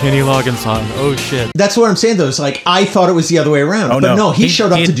another Kenny Loggins song. Oh shit! That's what I'm saying though. It's like I thought it was the other way around. But no, he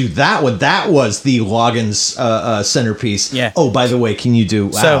showed up to do that one. That was the Loggins centerpiece. Yeah. Oh, by the way, can you do?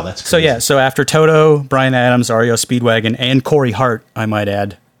 Wow, that's crazy. So after Toto, Bryan Adams, REO Speedwagon, and Corey Hart, I might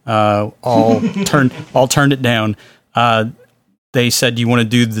add, all turned it down. They said, "You want to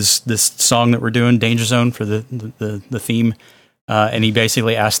do this song that we're doing, Danger Zone, for the theme?" And he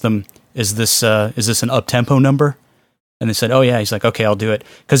basically asked them, "Is this an up-tempo number?" And they said, "Oh yeah." He's like, "Okay, I'll do it,"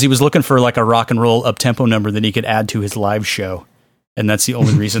 because he was looking for like a rock and roll up-tempo number that he could add to his live show, and that's the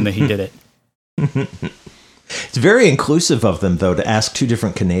only reason that he did it. It's very inclusive of them, though, to ask two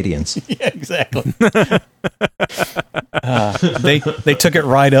different Canadians. Yeah, exactly. They took it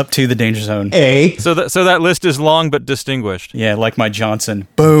right up to the Danger Zone. So that list is long but distinguished. Yeah, like my Johnson.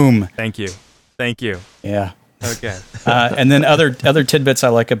 Boom. Thank you. Yeah. Okay. And then other tidbits I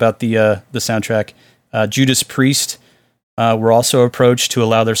like about the soundtrack. Judas Priest were also approached to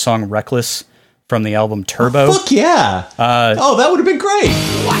allow their song "Reckless" from the album Turbo. Oh, fuck yeah! That would have been great.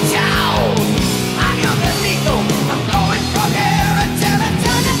 Watch out! I am the lethal. I'm going from here until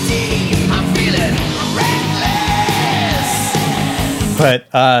eternity. I'm feeling reckless.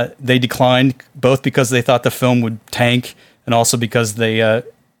 But they declined, both because they thought the film would tank, and also because they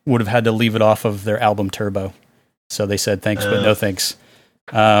would have had to leave it off of their album Turbo. So they said thanks, but no thanks.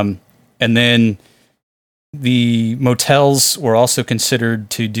 And then the Motels were also considered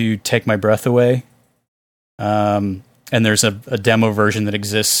to do Take My Breath Away. And there's a demo version that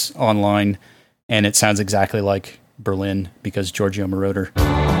exists online, and it sounds exactly like Berlin because Giorgio Moroder.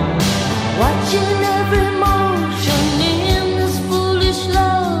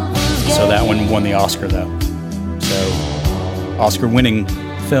 So that one won the Oscar, though. So Oscar-winning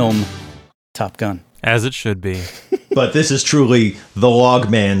film, Top Gun. As it should be. But this is truly the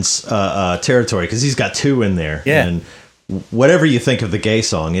Logman's territory, because he's got two in there. Yeah. And whatever you think of the gay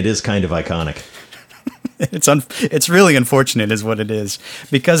song, it is kind of iconic. It's really unfortunate is what it is,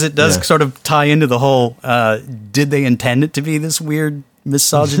 because it does sort of tie into the whole, did they intend it to be this weird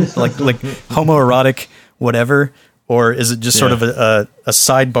misogynist, like homoerotic whatever, or is it just sort of a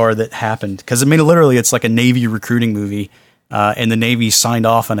sidebar that happened? Because I mean, literally, it's like a Navy recruiting movie. And the Navy signed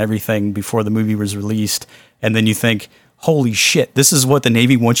off on everything before the movie was released. And then you think, holy shit, this is what the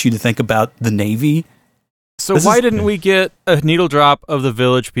Navy wants you to think about the Navy? So why didn't we get a needle drop of the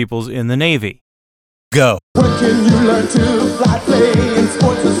Village Peoples in the Navy? Go. When can you learn to fly, play in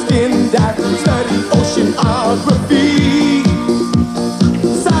sports or skin dive, study oceanography?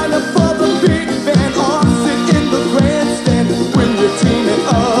 Sign up for the big band or sit in the grandstand when your team and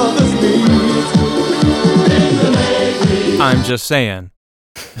others meet. In the Navy. I'm just saying.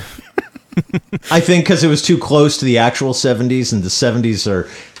 I think because it was too close to the actual 70s, and the 70s are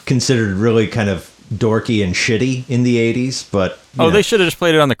considered really kind of dorky and shitty in the 80s. But they should have just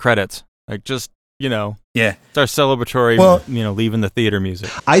played it on the credits. Like, just Yeah. It's our celebratory, Well- leaving the theater music.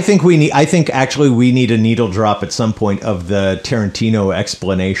 I think actually we need a needle drop at some point of the Tarantino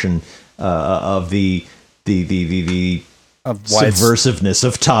explanation of the Of why it's- subversiveness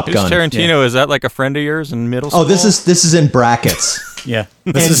of Top Who's Gun. Tarantino? Is that like a friend of yours in middle school? Oh, this is in brackets. Yeah.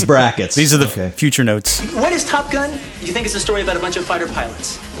 This is brackets. These are the Okay. future notes. What is Top Gun? You think it's a story about a bunch of fighter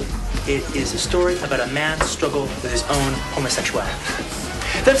pilots. It is a story about a man's struggle with his own homosexuality.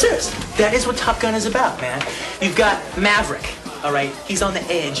 That's serious. That is what Top Gun is about, man. You've got Maverick, all right? He's on the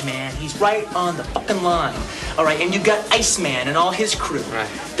edge, man. He's right on the fucking line, all right? And you've got Iceman and all his crew. Right.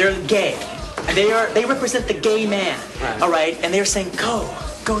 They're gay. And they represent the gay man, Right. all right? And they're saying, go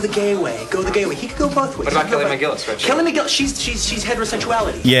the gay way, go the gay way. He could go both ways. What about He could go Kelly both- McGillis, right? Kelly McGillis, she's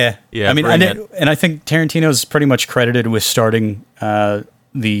heterosexuality. Yeah. Yeah, I mean, bring and I think Tarantino's pretty much credited with starting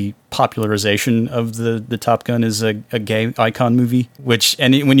the popularization of the Top Gun as a gay icon movie, which,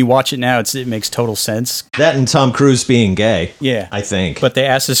 and when you watch it now, it makes total sense. That and Tom Cruise being gay. Yeah. I think. But they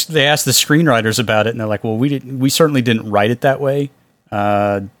asked the screenwriters about it, and they're like, well, we certainly didn't write it that way.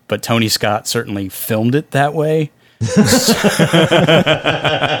 But Tony Scott certainly filmed it that way.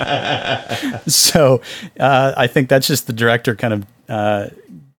 So I think that's just the director kind of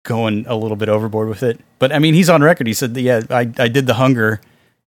going a little bit overboard with it. But I mean, he's on record. He said, yeah, I did The Hunger,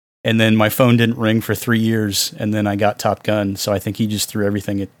 and then my phone didn't ring for 3 years, and then I got Top Gun. So I think he just threw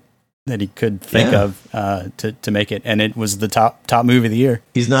everything that he could think of to make it, and it was the top movie of the year.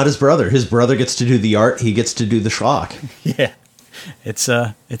 He's not his brother. His brother gets to do the art. He gets to do the schlock. Yeah,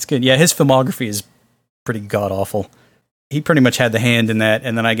 it's good. Yeah, his filmography is pretty god awful. He pretty much had the hand in that,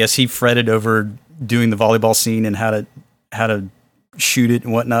 and then I guess he fretted over doing the volleyball scene and how to shoot it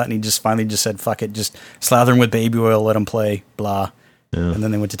and whatnot, and he just finally just said, "Fuck it, just slather him with baby oil, let him play, blah." Yeah. And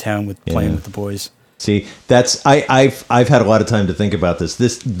then they went to town with playing with the boys. See, I've had a lot of time to think about this.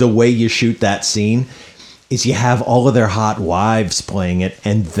 The way you shoot that scene is you have all of their hot wives playing it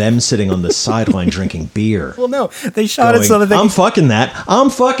and them sitting on the sideline drinking beer. Well, no, they shot it so that they. I'm fucking that.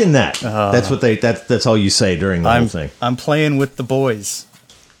 That's all you say during the whole thing. I'm playing with the boys.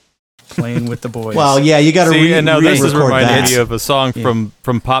 Playing with the boys. Well, yeah, you got to and now this is reminding that. me of a song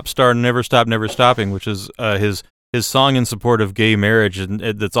from pop star Never Stop Never Stopping, which is his song in support of gay marriage, and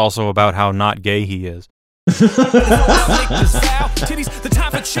that's also about how not gay he is. The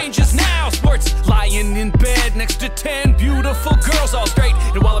time for change is now. Sports lying in bed next to 10 beautiful girls all straight.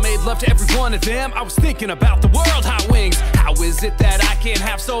 And while I made love to every one of them, I was thinking about the world hot wings. How is it that I can't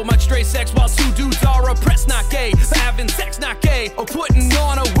have so much straight sex while two dudes are oppressed, not gay? Having sex, not gay. Or putting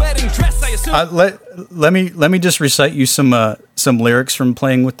on a wedding dress, I assume. Let me just recite you some lyrics from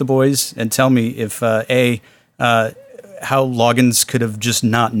Playing with the Boys and tell me if how Loggins could have just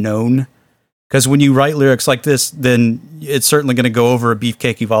not known. Because when you write lyrics like this, then it's certainly going to go over a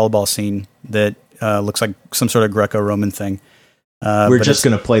beefcakey volleyball scene that looks like some sort of Greco-Roman thing. We're just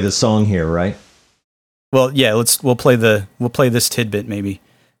going to play the song here, right? Well, yeah, we'll play this tidbit maybe.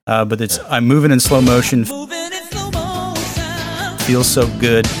 But I'm moving in slow motion. Feels so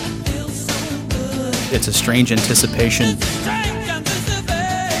good. It's a strange anticipation.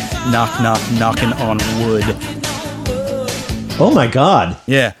 Knock, knock, knocking on wood. Oh my God!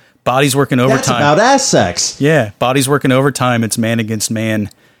 Yeah. Body's working overtime. That's about ass sex. Yeah, body's working overtime. It's man against man,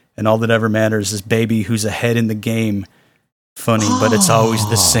 and all that ever matters is baby who's ahead in the game. Funny, but it's always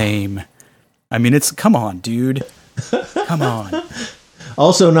the same. I mean, come on, dude. Come on.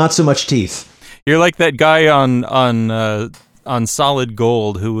 Also, not so much teeth. You're like that guy on Solid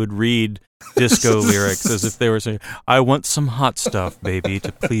Gold who would read disco lyrics as if they were saying, "I want some hot stuff, baby,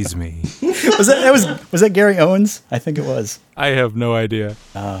 to please me." Was that Gary Owens? I think it was. I have no idea.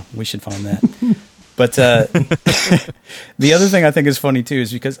 We should find that. But the other thing I think is funny too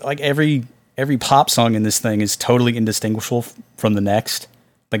is because like every pop song in this thing is totally indistinguishable from the next.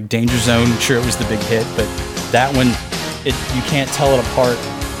 Like Danger Zone, sure it was the big hit, but that one, you can't tell it apart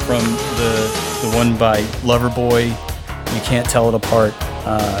from the one by Loverboy. You can't tell it apart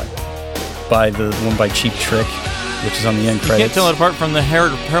by the one by Cheap Trick, which is on the end credits. You can't tell it apart from the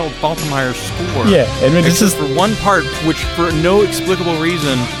Harold Faltermeyer score. Yeah, and this is for one part, which for no explicable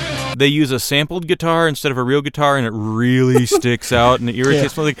reason, they use a sampled guitar instead of a real guitar, and it really sticks out and it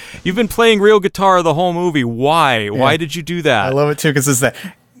irritates me. Like, you've been playing real guitar the whole movie. Why? Yeah. Why did you do that? I love it too because it's that.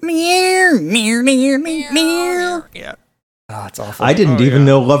 Yeah. Oh, it's awful. I didn't even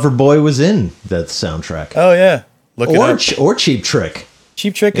know Loverboy was in the soundtrack. Oh yeah, look it up. Or Cheap Trick.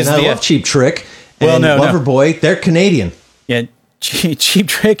 Cheap Trick is I love Cheap Trick. Well, and Loverboy, they're Canadian. Yeah, Cheap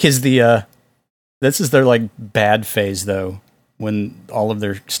Trick is this is their like bad phase though, when all of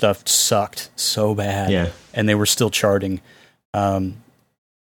their stuff sucked so bad. Yeah. And they were still charting. But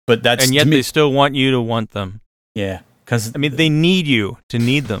But that's and yet to me, they still want you to want them. yeah, because I mean, they need you to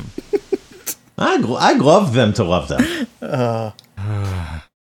need them. I love them to love them.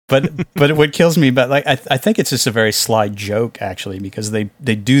 But what kills me, but like I think it's just a very sly joke actually, because they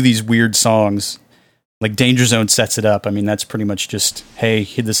do these weird songs, like Danger Zone sets it up. I mean, that's pretty much just, hey,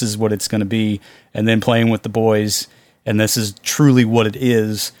 this is what it's going to be, and then Playing with the Boys, and this is truly what it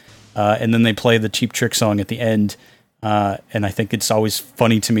is, and then they play the Cheap Trick song at the end, and I think it's always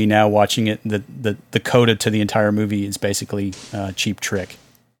funny to me now watching it that the coda to the entire movie is basically Cheap Trick.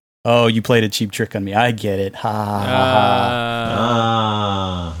 Oh, you played a cheap trick on me. I get it. Ha ha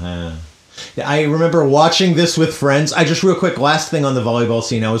ha. Yeah. I remember watching this with friends. I just real quick, last thing on the volleyball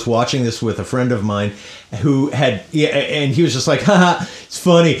scene. I was watching this with a friend of mine who had, and he was just like, haha, it's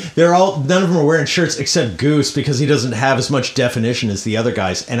funny. None of them are wearing shirts except Goose because he doesn't have as much definition as the other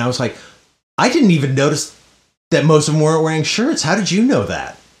guys. And I was like, I didn't even notice that most of them weren't wearing shirts. How did you know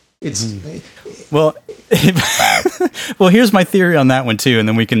that? It's well, well. Here's my theory on that one too, and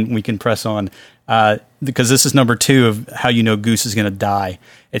then we can press on because this is number 2 of how you know Goose is going to die.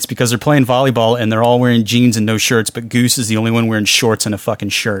 It's because they're playing volleyball and they're all wearing jeans and no shirts, but Goose is the only one wearing shorts and a fucking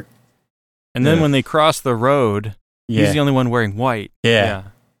shirt. And then when they cross the road, he's the only one wearing white. Yeah.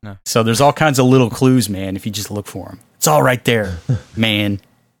 No. So there's all kinds of little clues, man. If you just look for them, it's all right there, man.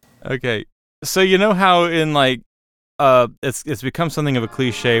 Okay, so you know how in like. It's become something of a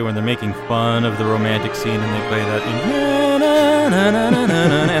cliche when they're making fun of the romantic scene and they play that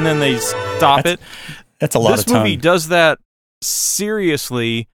and then they stop it. That's a lot This of time. movie does that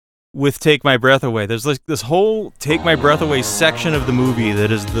seriously with Take My Breath Away. There's like this whole Take My Breath Away section of the movie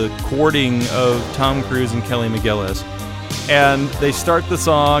that is the courting of Tom Cruise and Kelly McGillis. And they start the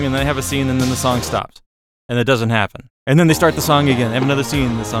song and they have a scene and then the song stops. And it doesn't happen. And then they start the song again. They have another scene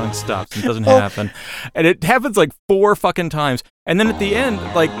and the song stops. And it doesn't happen. And it happens like 4 fucking times. And then at the end,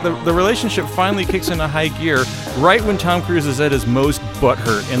 like the relationship finally kicks into high gear right when Tom Cruise is at his most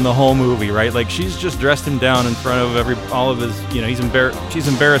butthurt in the whole movie, right? Like she's just dressed him down in front of all of his, you know, she's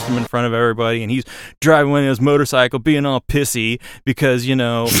embarrassed him in front of everybody, and he's driving his motorcycle being all pissy because, you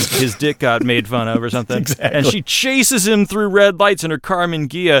know, his dick got made fun of or something. Exactly. And she chases him through red lights in her Carmen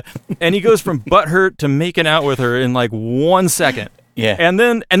Ghia, and he goes from butthurt to making out with her in like 1 second. Yeah. And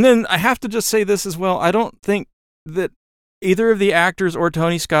then I have to just say this as well. I don't think that either of the actors or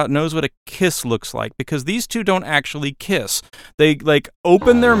Tony Scott knows what a kiss looks like, because these two don't actually kiss. They like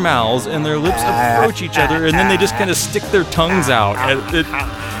open their mouths and their lips approach each other, and then they just kind of stick their tongues out. And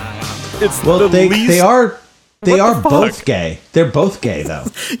it's well, the they are the both gay. They're both gay though.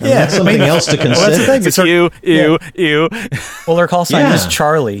 That's something else to consider. Well, that's the thing. It's ew. Well, their call sign is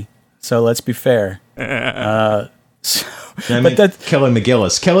Charlie, so let's be fair. Kelly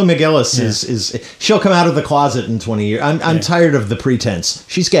McGillis is she'll come out of the closet in 20 years. I'm tired of the pretense.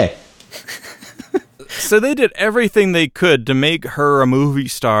 She's gay. So they did everything they could to make her a movie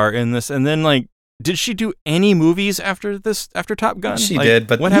star in this, and then like, did she do any movies after this? After Top Gun? She did,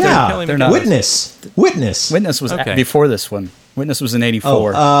 but what happened to Kelly they're McGillis? not. Witness was before this one. Witness was in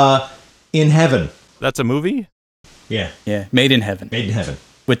 '84. In Heaven. That's a movie? Yeah. Made in Heaven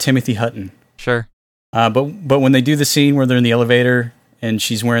with Timothy Hutton. Sure. But when they do the scene where they're in the elevator and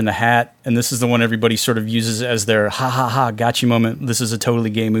she's wearing the hat, and this is the one everybody sort of uses as their ha ha ha gotcha moment. This is a totally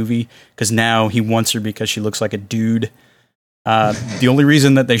gay movie because now he wants her because she looks like a dude. The only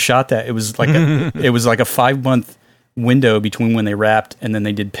reason that they shot that, it was like a 5-month window between when they wrapped and then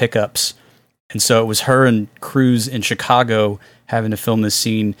they did pickups, and so it was her and Cruise in Chicago having to film this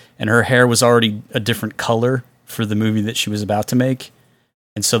scene, and her hair was already a different color for the movie that she was about to make,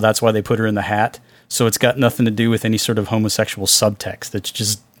 and so that's why they put her in the hat. So it's got nothing to do with any sort of homosexual subtext. It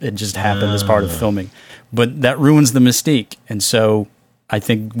just happened as part of filming. But that ruins the mystique. And so I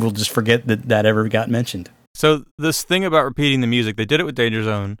think we'll just forget that ever got mentioned. So this thing about repeating the music, they did it with Danger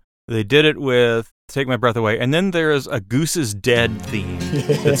Zone. They did it with Take My Breath Away. And then there is a Goose is Dead theme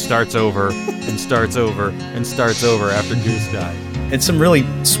that starts over and starts over and starts over after Goose died. It's some really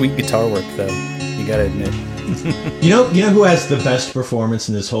sweet guitar work, though. You got to admit. You know who has the best performance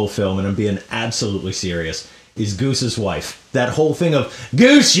in this whole film, and I'm being absolutely serious, is Goose's wife. That whole thing of,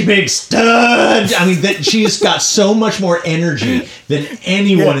 Goose, you big stud! I mean, that she's got so much more energy than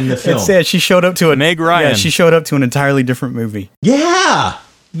anyone in the film. It's sad. She showed up to Meg Ryan. Yeah, she showed up to an entirely different movie. Yeah!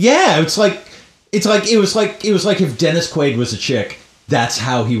 It was like if Dennis Quaid was a chick, that's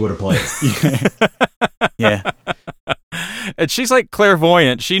how he would have played. Yeah. And she's like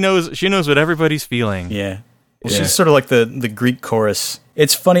clairvoyant. She knows what everybody's feeling. Yeah. Well, she's sort of like the Greek chorus.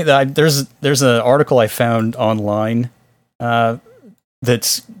 It's funny that there's an article I found online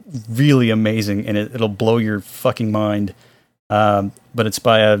that's really amazing, and it'll blow your fucking mind. but it's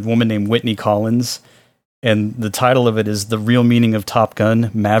by a woman named Whitney Collins. And the title of it is The Real Meaning of Top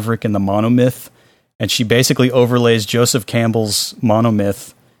Gun, Maverick and the Monomyth. And she basically overlays Joseph Campbell's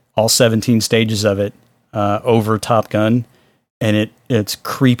Monomyth, all 17 stages of it, over Top Gun. And it's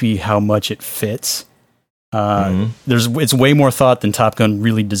creepy how much it fits. It's way more thought than Top Gun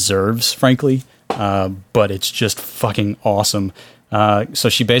really deserves, frankly. But it's just fucking awesome. So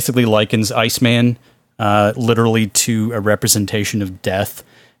she basically likens Iceman literally to a representation of death.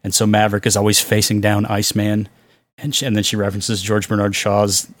 And so Maverick is always facing down Iceman. And then she references George Bernard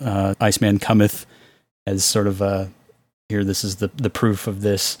Shaw's Iceman Cometh as sort of here, this is the proof of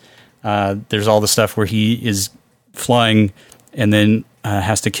this. There's all the stuff where he is flying and then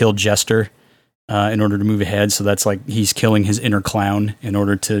has to kill Jester in order to move ahead. So that's like he's killing his inner clown in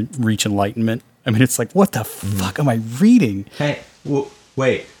order to reach enlightenment. I mean, it's like, what the fuck am I reading? Hey,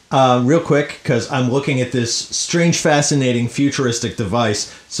 wait. Real quick, because I'm looking at this strange, fascinating, futuristic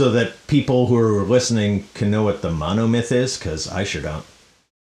device so that people who are listening can know what the monomyth is, because I sure don't.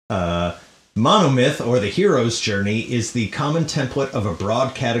 Monomyth, or the hero's journey, is the common template of a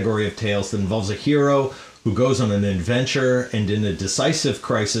broad category of tales that involves a hero who goes on an adventure and in a decisive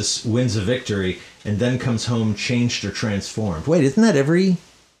crisis wins a victory and then comes home changed or transformed. Wait, isn't that every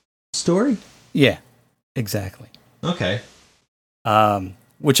story? Yeah, exactly. Okay.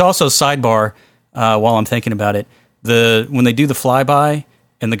 Which also, sidebar, while I'm thinking about it, when they do the flyby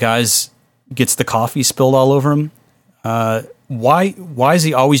and the guys gets the coffee spilled all over him, why is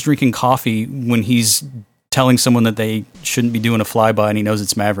he always drinking coffee when he's telling someone that they shouldn't be doing a flyby and he knows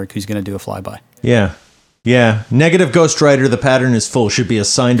it's Maverick who's going to do a flyby? Yeah. Yeah. Negative ghostwriter, the pattern is full. Should be a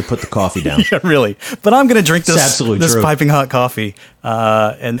sign to put the coffee down. Yeah, really. But I'm going to drink this piping hot coffee.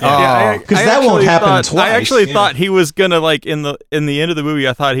 Because that won't happen twice. I actually thought he was going to, like, in the end of the movie,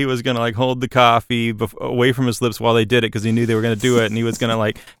 I thought he was going to, like, hold the coffee away from his lips while they did it because he knew they were going to do it and he was going to,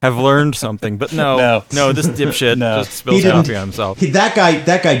 like, have learned something. But no, this dipshit just spilled coffee on himself. That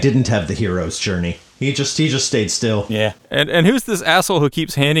guy didn't have the hero's journey. He just stayed still. Yeah. And who's this asshole who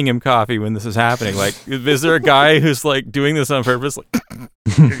keeps handing him coffee when this is happening? Like, is there a guy who's like doing this on purpose? Like,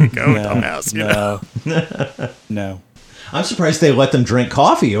 here you go, dumbass. No. I'm surprised they let them drink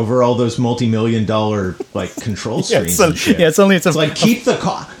coffee over all those multi-million-dollar like control screens. and shit. It's like keep the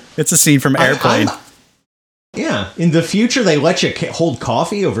coffee. It's a scene from Airplane. Yeah, in the future they let you hold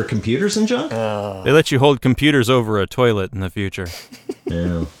coffee over computers and junk. They let you hold computers over a toilet in the future.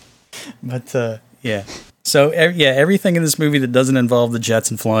 Yeah. But yeah. So everything in this movie that doesn't involve the jets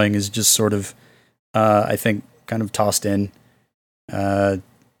and flying is just sort of, I think, kind of tossed in, and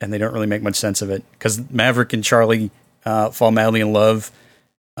they don't really make much sense of it because Maverick and Charlie fall madly in love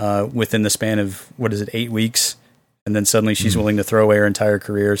within the span of 8 weeks, and then suddenly she's willing to throw away her entire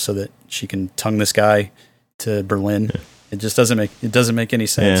career so that she can tongue this guy to Berlin. It just doesn't make any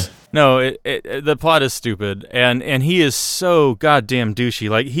sense. Yeah. No, the plot is stupid, and he is so goddamn douchey.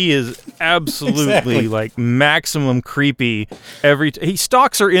 Like he is absolutely like maximum creepy. He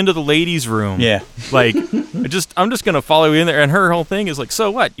stalks her into the ladies' room. Yeah, like I'm just gonna follow you in there, and her whole thing is like,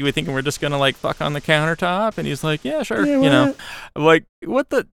 so what? You would think we're just gonna like fuck on the countertop, and he's like, yeah, sure, you know, like what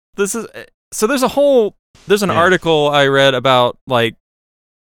the this is. So there's an article I read about like.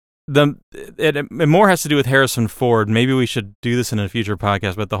 It more has to do with Harrison Ford. Maybe we should do this in a future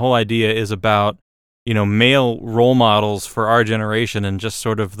podcast, but the whole idea is about, you know, male role models for our generation and just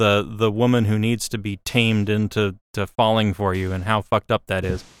sort of the woman who needs to be tamed into falling for you and how fucked up that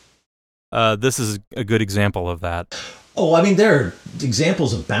is. This is a good example of that. Oh, I mean, there are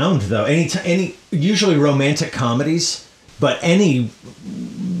examples abound, though. Any usually romantic comedies, but any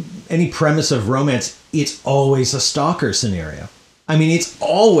premise of romance, it's always a stalker scenario. I mean, it's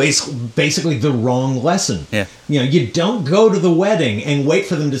always basically the wrong lesson. Yeah. You know, you don't go to the wedding and wait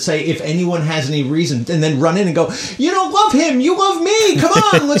for them to say if anyone has any reason and then run in and go, you don't love him, you love me, come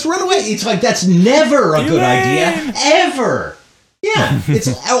on, let's run away. It's like, that's never a good idea, ever. Yeah,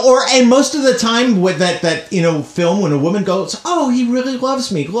 and most of the time with that film when a woman goes, oh, he really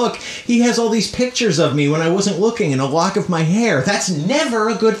loves me. Look, he has all these pictures of me when I wasn't looking and a lock of my hair. That's never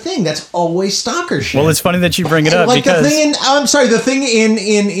a good thing. That's always stalker shit. Well, it's funny that you bring it up like because the thing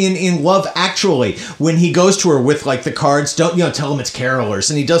in Love Actually, when he goes to her with like the cards, don't tell him it's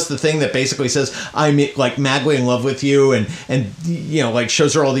carolers, and he does the thing that basically says I'm like madly in love with you, and like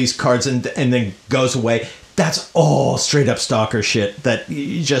shows her all these cards and then goes away. That's all straight up stalker shit that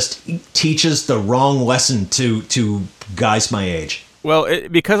just teaches the wrong lesson to guys my age. Well,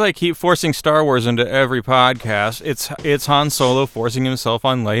 because I keep forcing Star Wars into every podcast, it's Han Solo forcing himself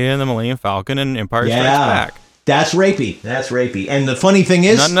on Leia and the Millennium Falcon and Empire Strikes Back. That's rapey. That's rapey. And the funny thing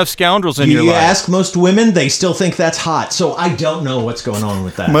is, not enough scoundrels in your life. You ask most women, they still think that's hot. So I don't know what's going on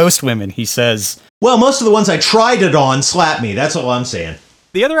with that. Most women, he says. Well, most of the ones I tried it on slap me. That's all I'm saying.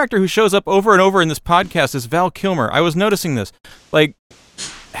 The other actor who shows up over and over in this podcast is Val Kilmer. I was noticing this. Like,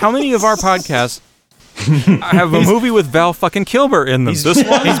 how many of our podcasts have a movie with Val fucking Kilmer in them? This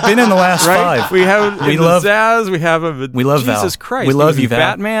one? He's been in the last right? 5. We have Zaz. We have him. We love Jesus Val. Christ. We love you, Val.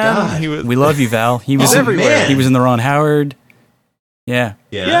 Batman. God. We love you, Val. He was everywhere. He was in the Ron Howard. Yeah.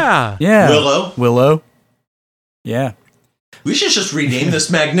 Willow. Yeah. We should just rename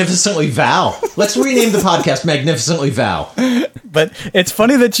this Magnificently Val. Let's rename the podcast Magnificently Val. But it's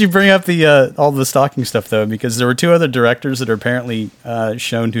funny that you bring up the all the stalking stuff, though, because there were 2 other directors that are apparently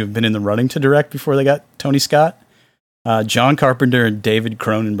shown to have been in the running to direct before they got Tony Scott. John Carpenter and David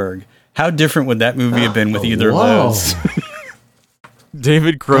Cronenberg. How different would that movie have been with either of those?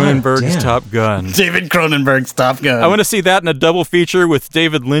 David Cronenberg's Top Gun. David Cronenberg's Top Gun. I want to see that in a double feature with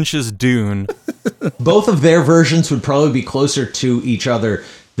David Lynch's Dune. Both of their versions would probably be closer to each other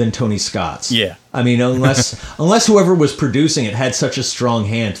than Tony Scott's. Yeah. I mean, unless whoever was producing it had such a strong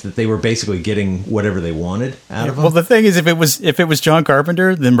hand that they were basically getting whatever they wanted out of them. Well, the thing is, if it was John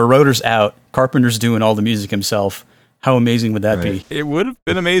Carpenter, then Marauder's out. Carpenter's doing all the music himself. How amazing would that be? It would have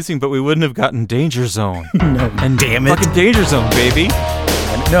been amazing, but we wouldn't have gotten Danger Zone. No, and damn it. Fucking Danger Zone, baby.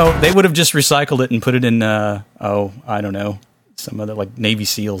 No, they would have just recycled it and put it in, I don't know, some other, like, Navy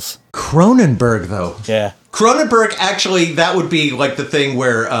SEALs. Cronenberg, though. Yeah. Cronenberg, actually, that would be like the thing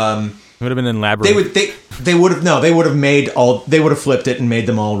where... it would have been in Labyrinth. They would have flipped it and made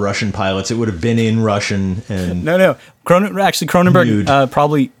them all Russian pilots. It would have been in Russian and... No.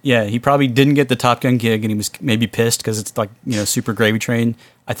 Cronenberg he probably didn't get the Top Gun gig, and he was maybe pissed because it's like, super gravy train.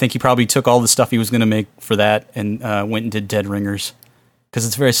 I think he probably took all the stuff he was going to make for that and went and did Dead Ringers because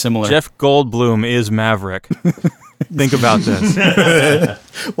it's very similar. Jeff Goldblum is Maverick. Think about this.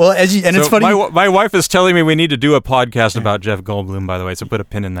 Well, it's funny. My wife is telling me we need to do a podcast about Jeff Goldblum, by the way, so put a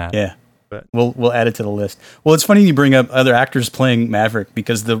pin in that. Yeah. But we'll add it to the list. Well, it's funny you bring up other actors playing Maverick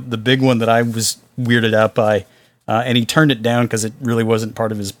because the big one that I was weirded out by, and he turned it down because it really wasn't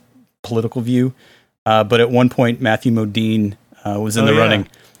part of his political view. But at one point, Matthew Modine was in the running,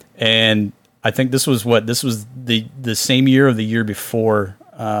 and I think this was the same year or the year before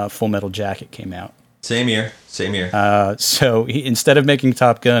Full Metal Jacket came out. Same year. So he, instead of making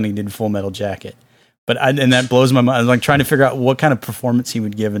Top Gun, he did Full Metal Jacket. And that blows my mind. I'm like trying to figure out what kind of performance he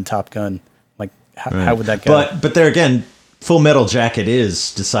would give in Top Gun. Like, how would that go? But there again, Full Metal Jacket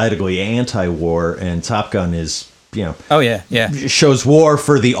is decidedly anti-war, and Top Gun is, Oh, yeah. shows war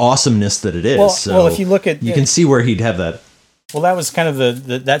for the awesomeness that it is. Well, if you look at... You can see where he'd have that. Well, that was kind of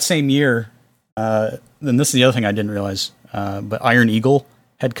that same year. Then this is the other thing I didn't realize. But Iron Eagle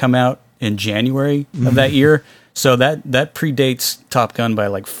had come out in January of that year. So that predates Top Gun by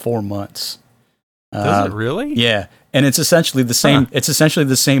like 4 months. Does it really? Yeah, and it's essentially the same. It's essentially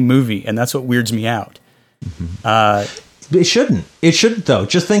the same movie, and that's what weirds me out. It shouldn't. It shouldn't, though.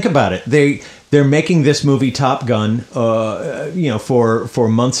 Just think about it. They're making this movie Top Gun, for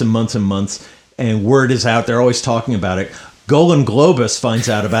months and months and months, and word is out. They're always talking about it. Golan Globus finds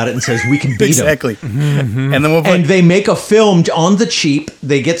out about it and says we can beat exactly. him. And then they make a film on the cheap.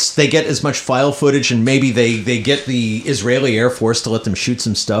 They get as much file footage, and maybe they get the Israeli Air Force to let them shoot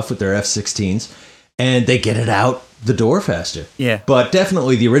some stuff with their F-16s. And they get it out the door faster. Yeah. But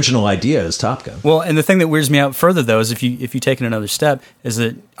definitely the original idea is Top Gun. Well, and the thing that weirds me out further, though, is if you take it another step, is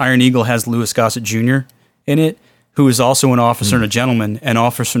that Iron Eagle has Louis Gossett Jr. in it, who is also an Officer and a Gentleman, and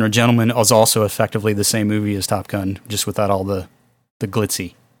Officer and a Gentleman is also effectively the same movie as Top Gun, just without all the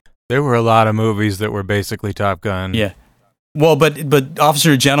glitzy. There were a lot of movies that were basically Top Gun. Yeah. Well, but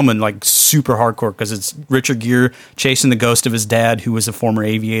Officer and Gentleman, like, super hardcore, because it's Richard Gere chasing the ghost of his dad, who was a former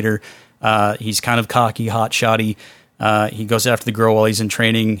aviator. He's kind of cocky, hot-shotty. He goes after the girl while he's in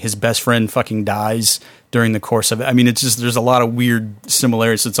training. His best friend fucking dies during the course of it. I mean, it's just, there's a lot of weird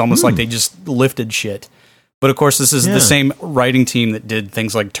similarities. It's almost like they just lifted shit. But of course, this is the same writing team that did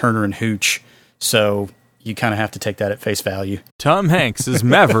things like Turner and Hooch. So you kind of have to take that at face value. Tom Hanks is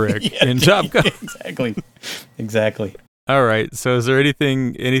Maverick in Top Gun. Exactly. All right. So is there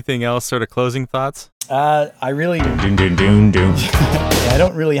anything else, sort of closing thoughts? I really... I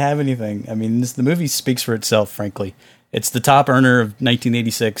don't really have anything. I mean, the movie speaks for itself, frankly. It's the top earner of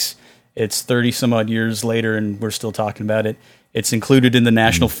 1986. It's 30-some-odd years later, and we're still talking about it. It's included in the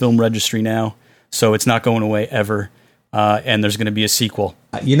National Film Registry now, so it's not going away ever. And there's going to be a sequel.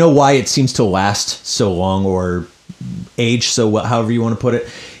 You know why it seems to last so long or age so well, however you want to put it?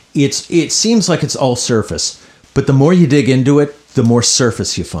 It seems like it's all surface, but the more you dig into it, the more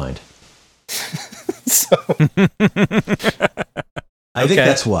surface you find. So I think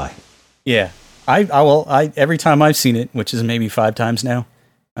that's why. Yeah. I every time I've seen it, which is maybe 5 times now,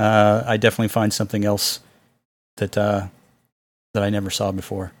 I definitely find something else that I never saw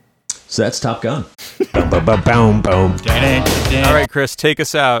before. So that's Top Gun. All right, Chris, take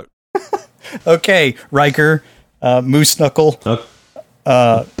us out. Okay, Riker, Moose Knuckle. Fuck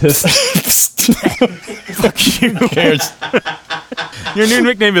you. Your new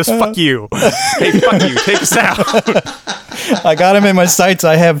nickname is Fuck You. Hey, fuck you. Take us out. I got him in my sights.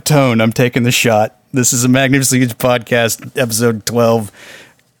 I have tone. I'm taking the shot. This is a Magnificently Huge Podcast, episode 12.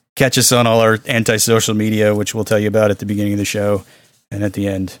 Catch us on all our anti-social media, which we'll tell you about at the beginning of the show and at the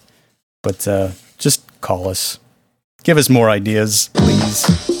end. But just call us. Give us more ideas, please.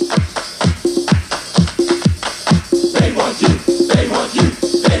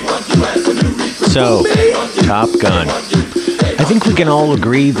 So, Top Gun. I think we can all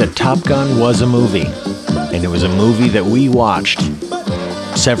agree that Top Gun was a movie. And it was a movie that we watched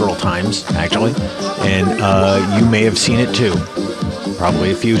several times, actually. And you may have seen it too.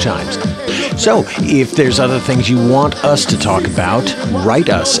 Probably a few times. So, if there's other things you want us to talk about, write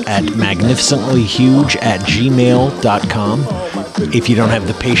us at magnificentlyhuge@gmail.com. If you don't have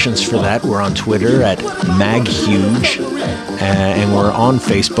the patience for that, we're on Twitter at maghuge, and we're on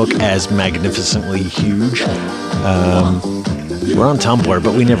Facebook as Magnificently Huge. We're on Tumblr,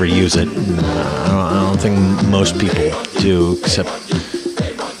 but we never use it. I don't think most people do, except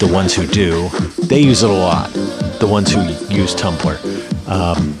the ones who do. They use it a lot, the ones who use Tumblr.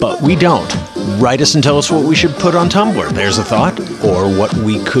 But we don't. Write us and tell us what we should put on Tumblr. There's a thought. Or what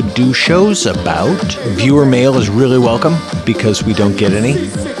we could do shows about. Viewer mail is really welcome because we don't get any.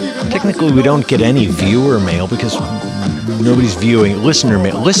 Technically, we don't get any viewer mail because nobody's viewing listener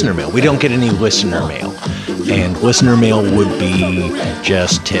mail. We don't get any listener mail. And listener mail would be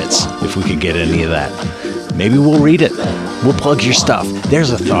just tits if we could get any of that. Maybe we'll read it. We'll plug your stuff.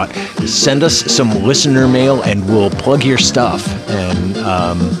 There's a thought. Send us some listener mail and we'll plug your stuff. And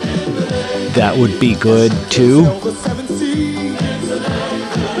that would be good too.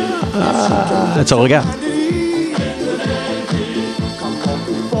 That's all I got.